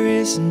there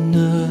is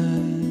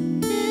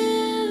none.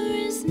 there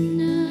is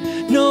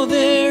none, No,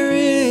 there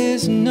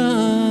is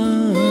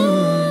none.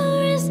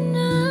 there is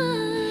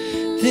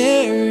none.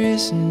 There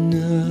is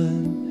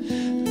none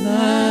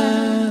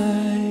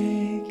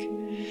like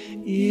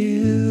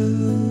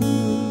you.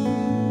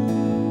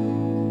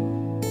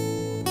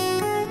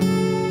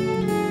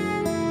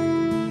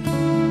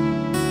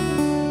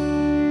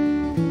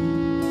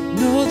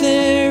 No,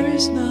 there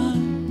is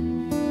none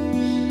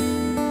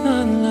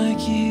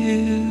like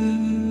you.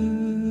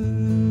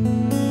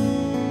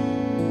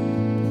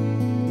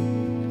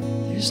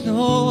 There's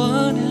no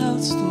one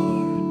else,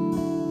 Lord.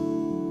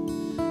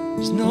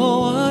 There's no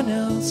one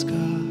else,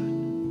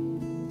 God,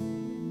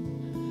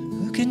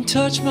 who can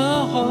touch my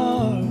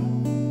heart,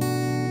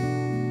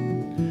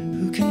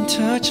 who can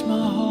touch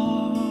my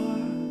heart.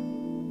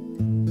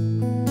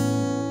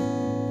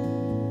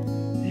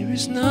 There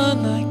is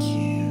none like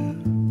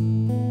you.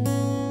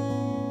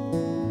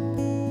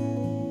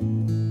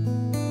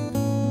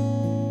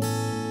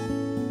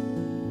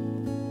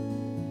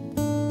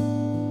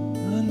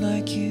 None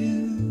like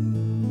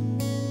you.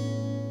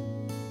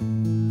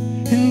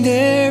 And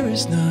there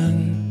is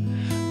none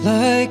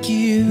like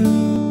you.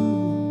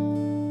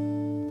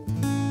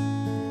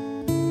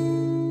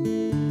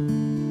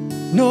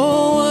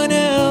 No one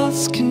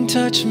else can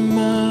touch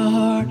my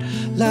heart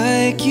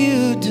like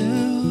you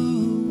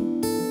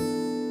do.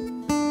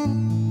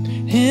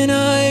 And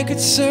I could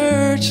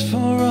search for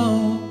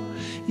all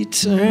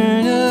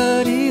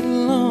eternity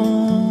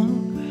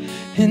long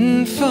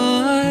and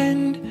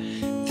find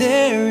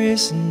there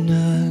is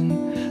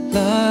none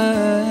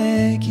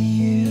like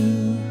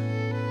you.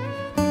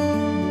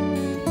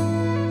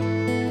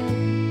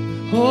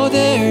 Oh,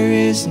 there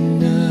is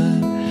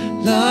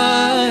none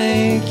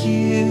like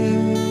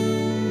you.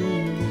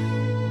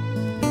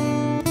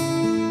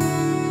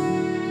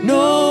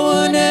 No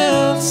one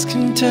else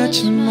can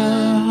touch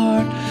my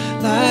heart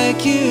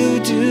like you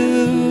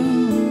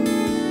do.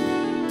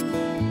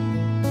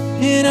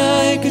 And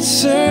I could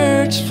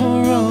search for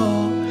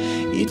all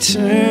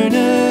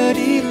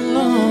eternity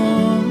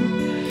long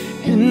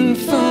and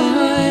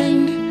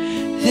find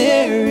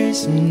there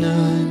is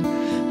none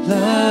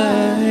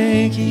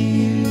like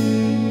you.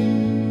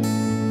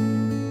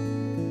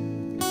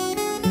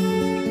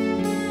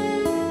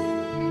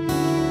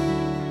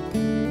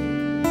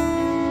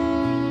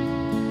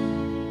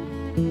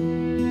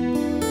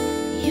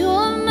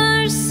 Your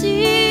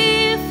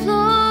mercy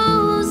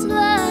flows like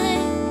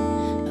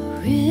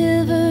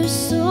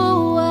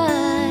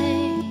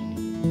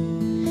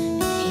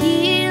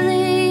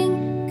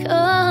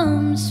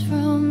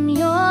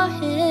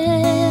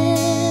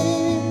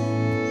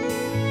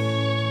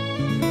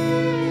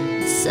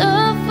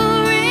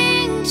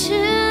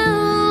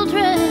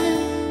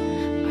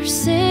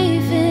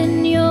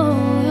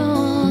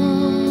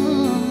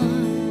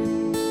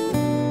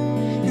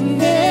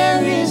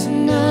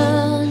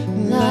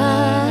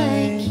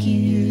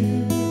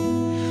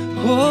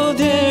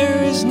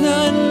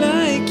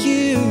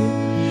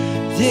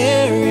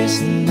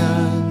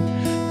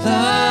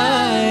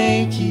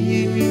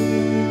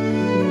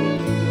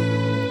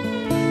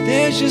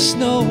just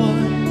no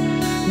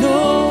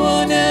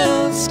one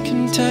else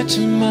can touch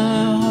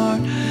my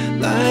heart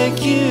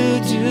like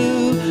you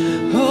do.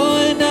 Oh,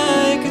 and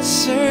I could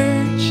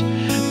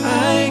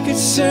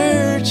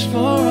search for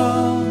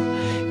all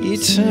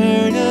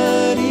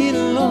eternity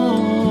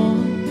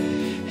long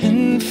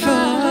and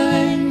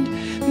find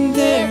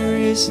there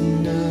is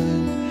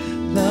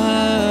none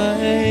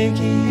like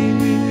you.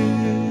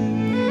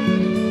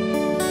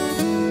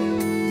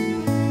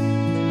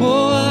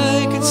 Oh,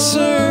 I could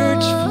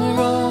search for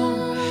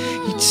all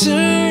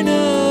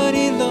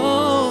eternity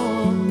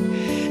long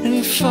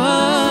and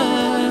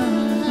find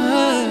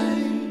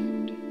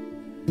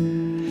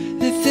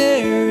that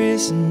there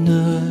is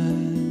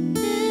none.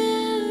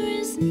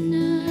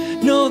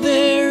 No,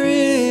 there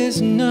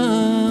is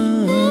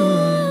none.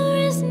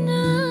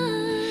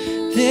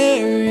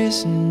 There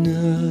is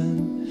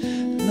none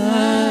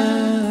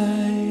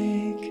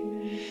like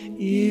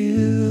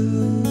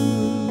you.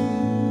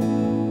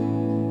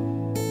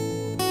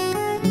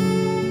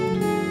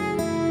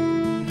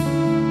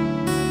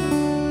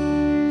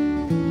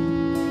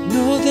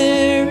 No,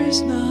 there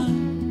is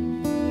none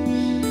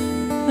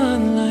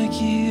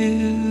like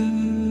you.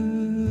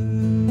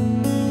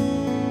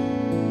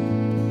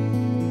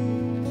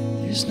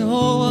 There's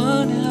no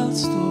one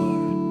else,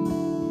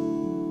 Lord.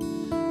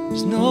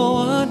 There's no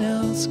one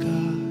else,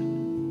 God,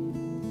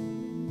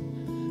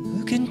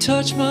 who can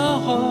touch my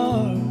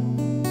heart,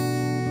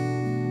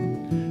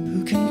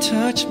 who can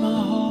touch my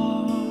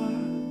heart.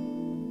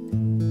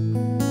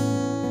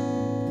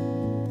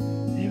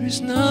 There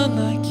is none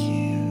like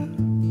you.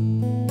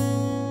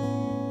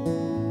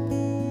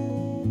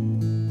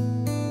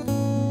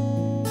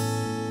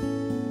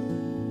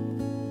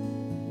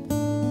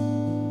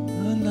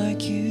 None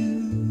like you.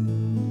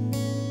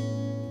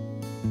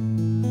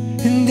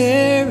 And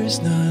there is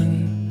none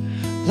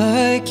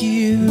like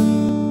you.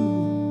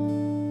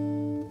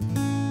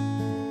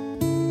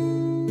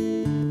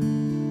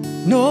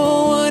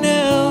 No one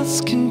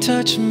else can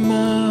touch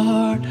my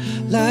heart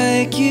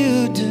like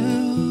you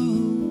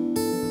do.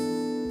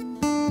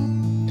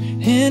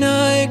 And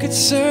I could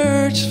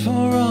search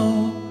for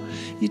all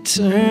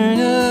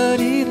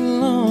eternity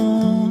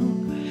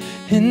long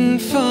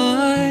and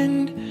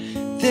find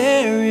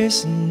there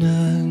is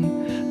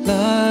none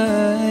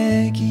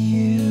like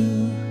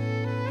you.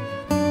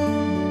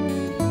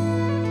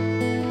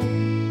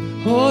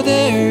 Oh,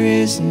 there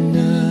is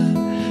none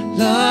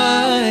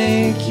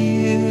like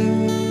you.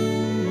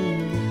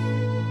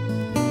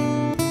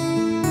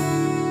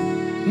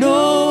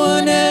 No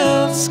one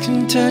else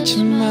can touch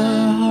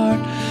my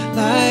heart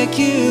like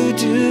you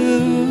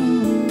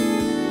do.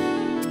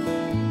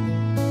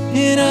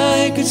 And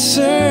I could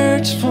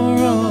search for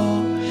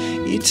all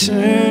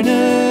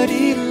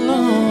eternity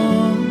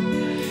long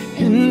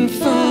and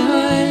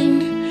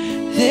find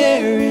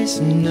there is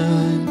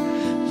none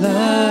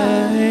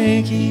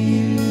like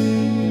you.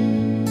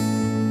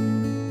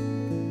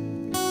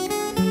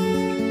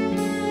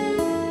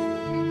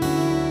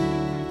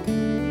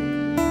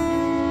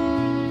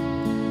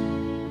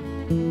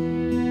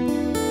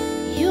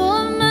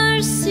 Your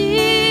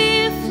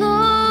mercy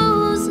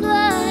flows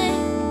like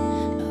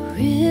a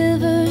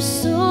river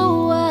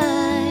so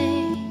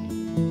wide.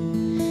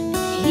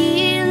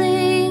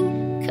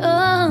 Healing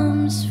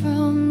comes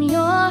from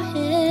your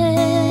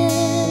hand.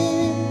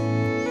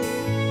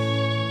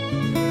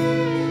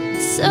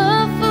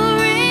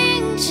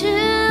 Suffering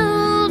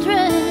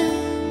children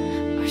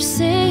are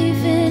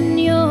safe in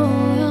your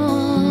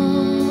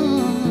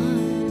arms.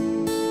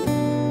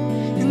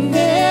 And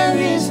there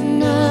is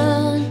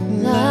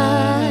none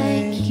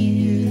like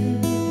you.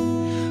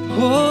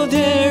 Oh,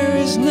 there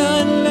is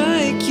none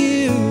like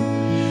you.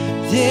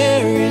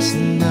 There is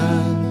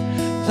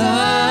none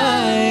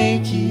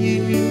like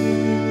you.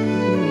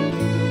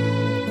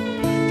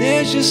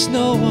 There's just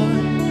no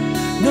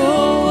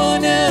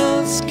one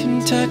else can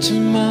touch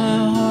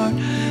my heart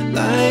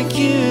like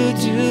you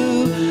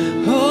do.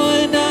 Oh,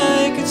 and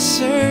I could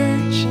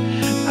search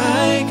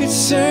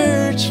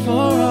for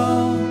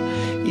all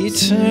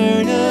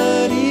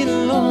eternity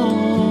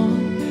long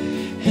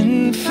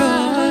and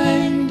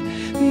find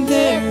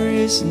there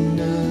is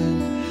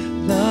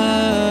none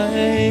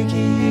like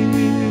you.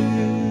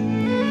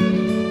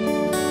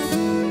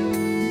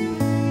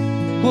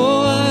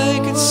 Oh, I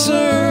could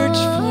search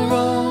for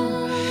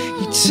all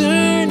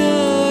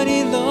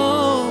eternity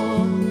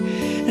long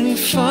and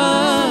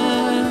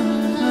find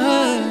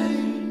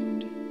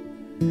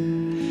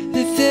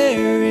that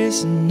there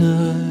is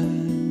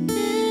none.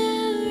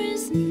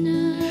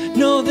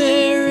 No,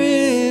 there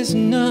is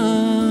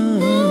none.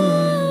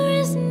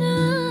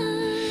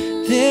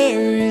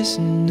 There is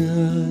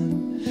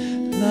none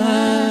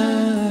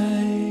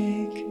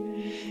like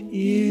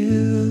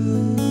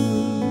you.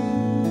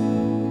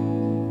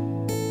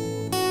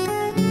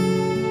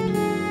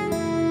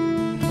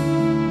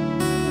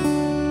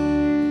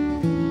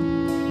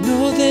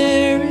 No,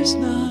 there is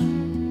none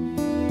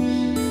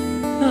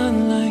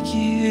like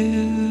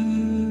you.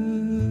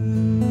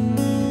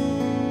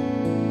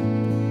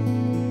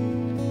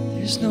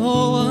 There's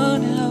no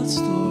one else,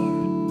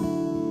 Lord.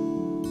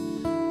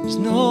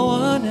 There's no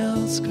one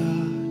else, God,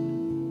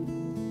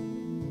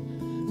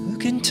 who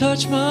can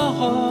touch my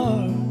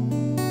heart,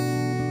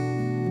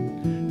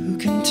 who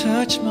can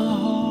touch my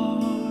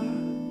heart.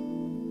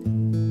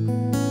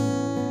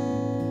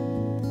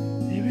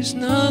 There is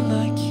none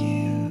like you.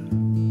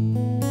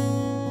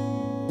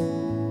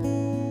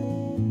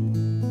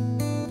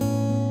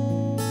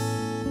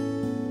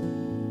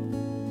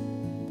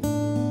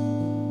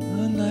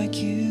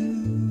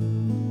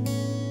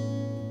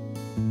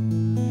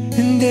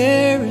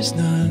 There is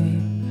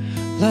none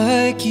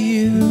like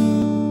you.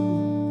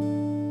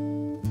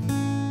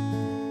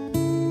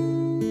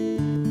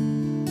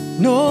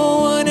 No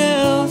one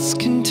else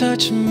can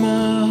touch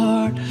my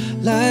heart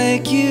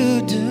like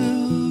you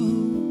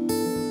do.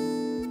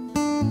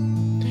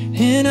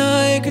 And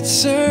I could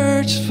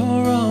search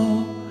for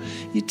all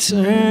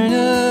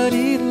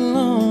eternity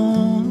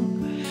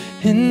long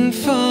and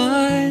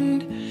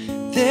find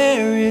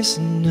there is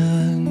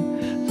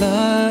none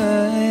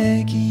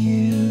like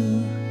you.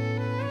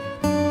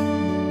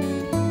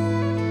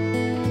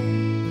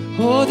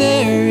 Oh,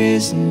 there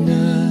is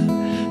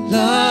none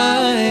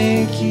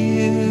like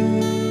you.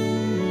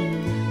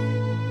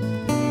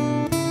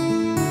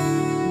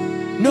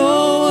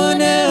 No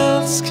one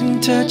else can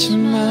touch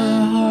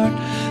my heart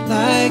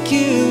like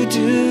you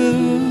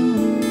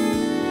do.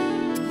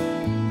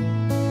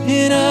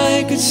 And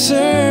I could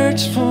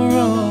search for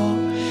all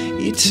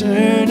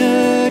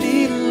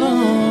eternity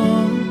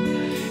long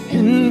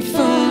and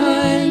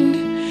find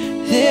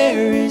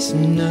there is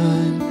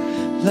none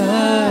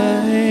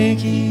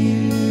like you.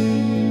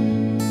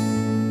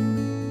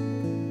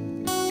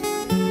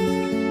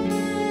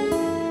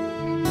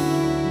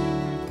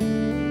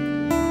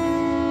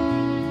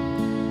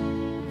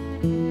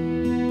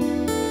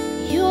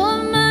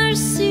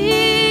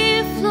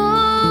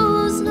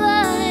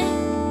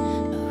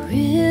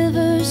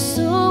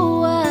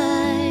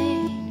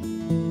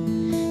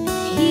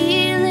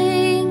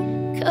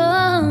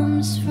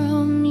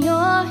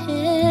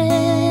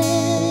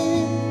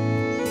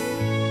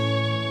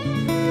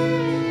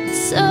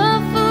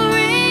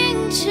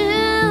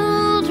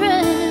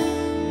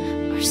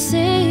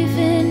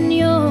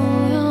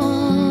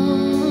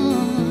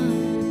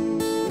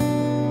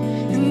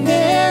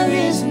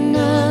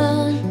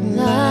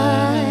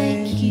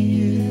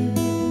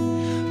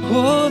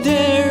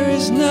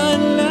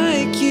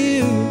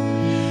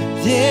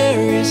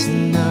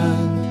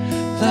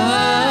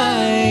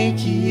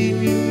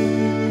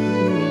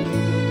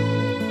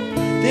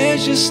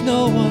 There's just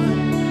no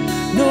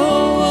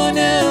one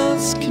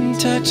else can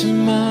touch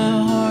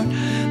my heart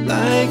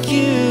like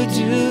you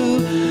do.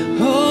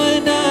 Oh,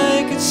 and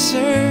I could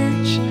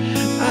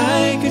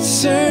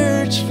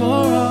search for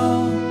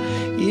all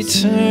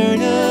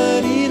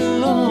eternity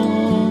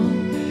long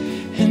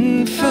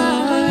and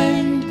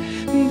find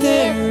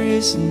there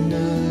is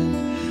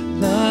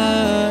none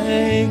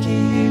like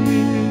you.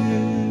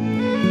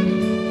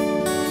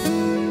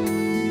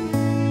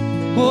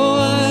 Oh,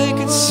 I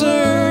could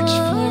search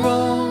for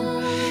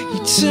all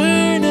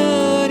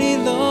eternity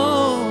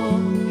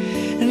long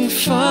and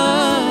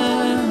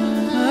find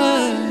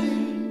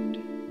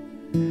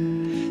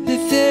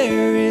that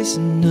there is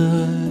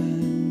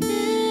none.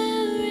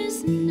 There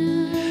is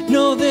none.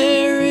 No,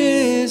 there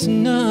is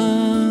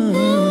none.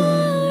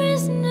 There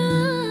is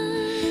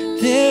none.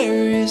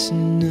 There is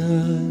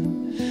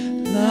none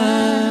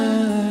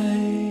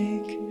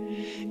like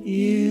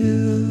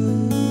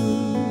you.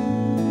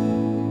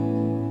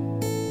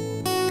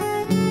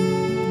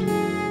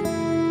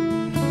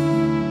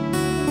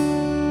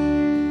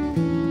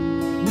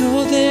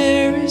 No,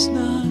 there is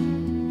none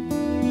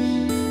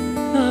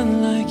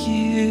like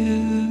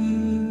you.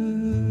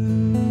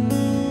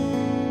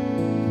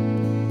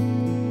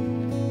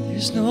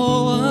 There's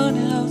no one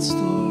else,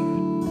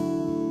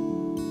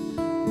 Lord.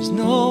 There's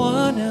no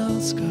one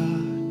else,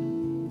 God,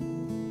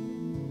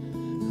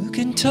 who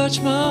can touch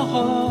my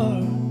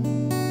heart,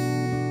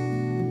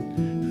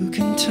 who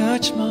can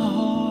touch my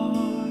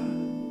heart.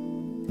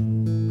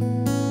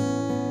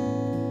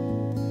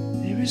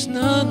 There is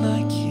none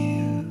like you.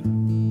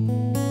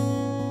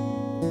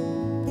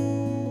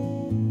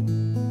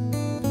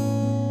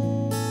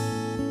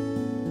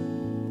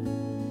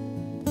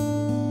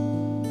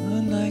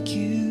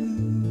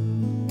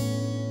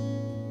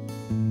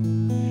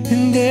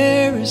 And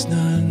there is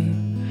none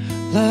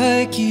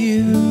like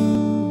you.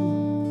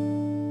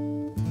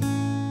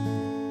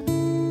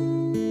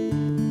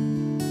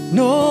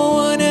 No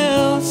one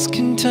else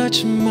can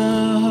touch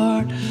my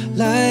heart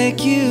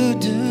like you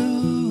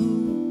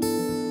do.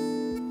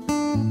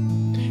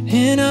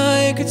 And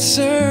I could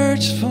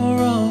search for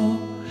all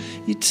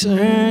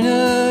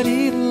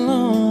eternity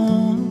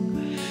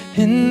long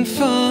and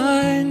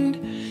find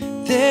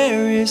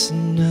there is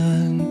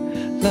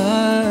none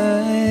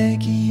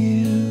like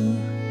you.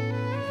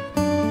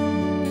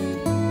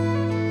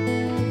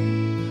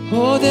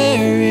 Oh,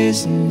 there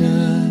is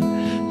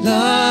none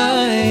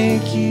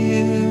like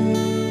you.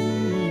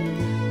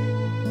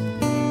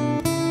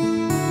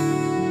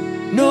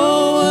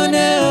 No one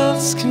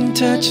else can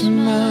touch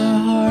my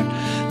heart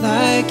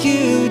like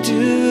you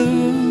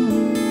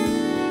do.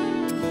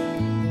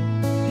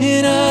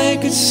 and I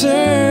could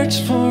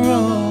search for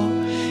all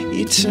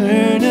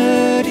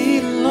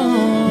eternity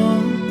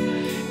long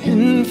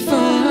and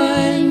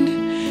find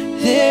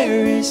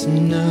there is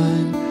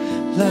none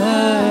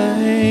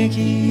like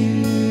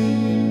you.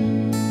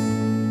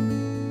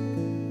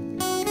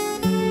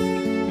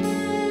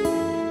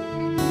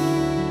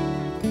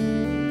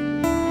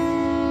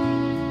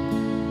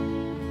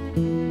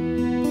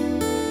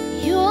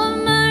 Your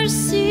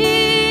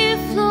mercy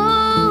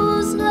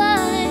flows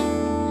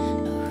like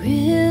a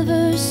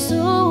river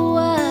so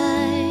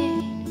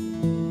wide.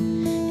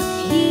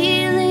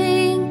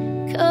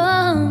 Healing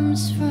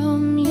comes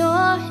from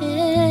your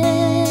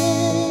hand.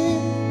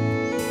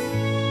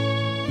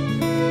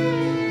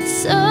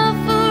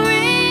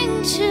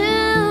 Suffering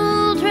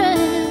children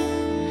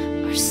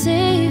are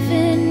safe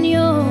in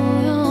your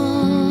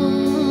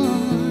arms,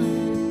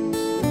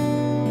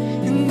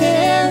 And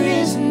there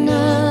is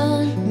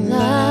none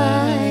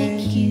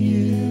like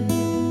you.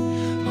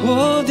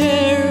 Oh,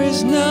 there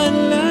is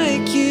none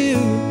like you.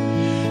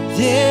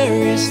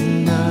 There is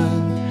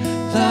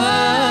none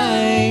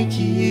like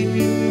you.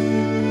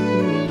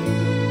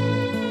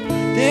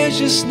 There's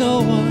just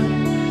no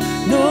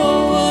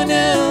one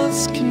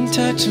else can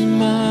touch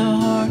my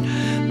heart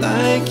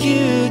like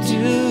you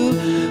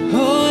do.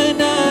 Oh,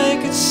 and I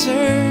could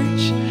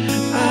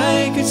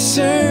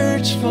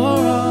search for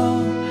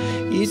all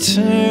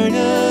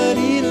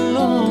eternity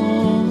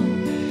long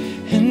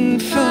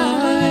and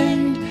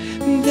find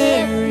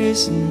there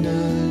is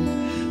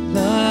none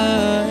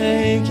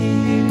like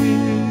you.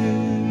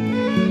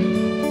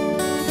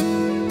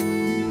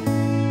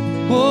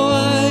 Oh,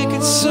 I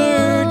could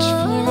search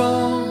for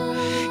all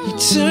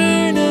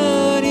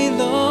eternity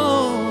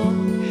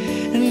long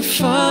and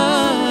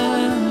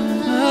find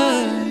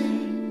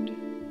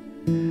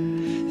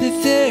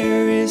that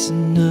there is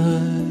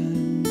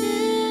none.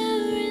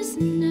 there is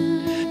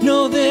none,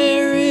 No,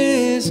 there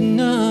is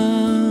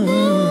none.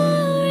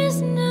 there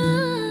is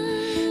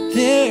none.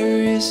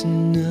 There is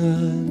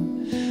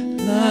none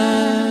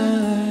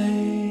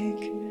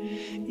like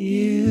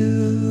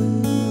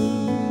you.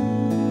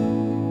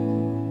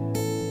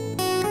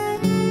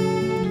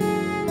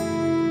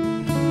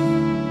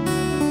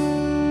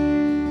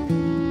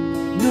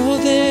 No,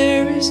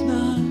 there is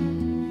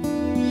none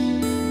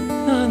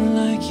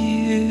like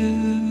you.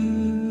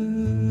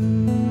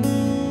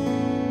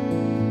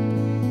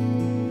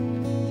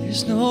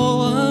 There's no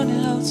one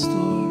else,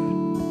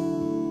 Lord.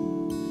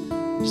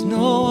 There's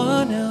no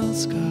one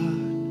else,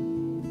 God,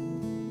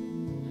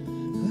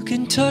 who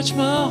can touch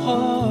my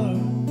heart,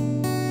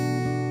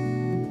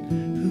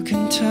 who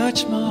can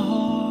touch my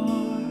heart.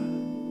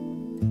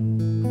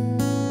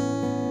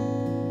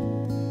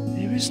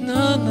 There is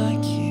none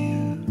like you.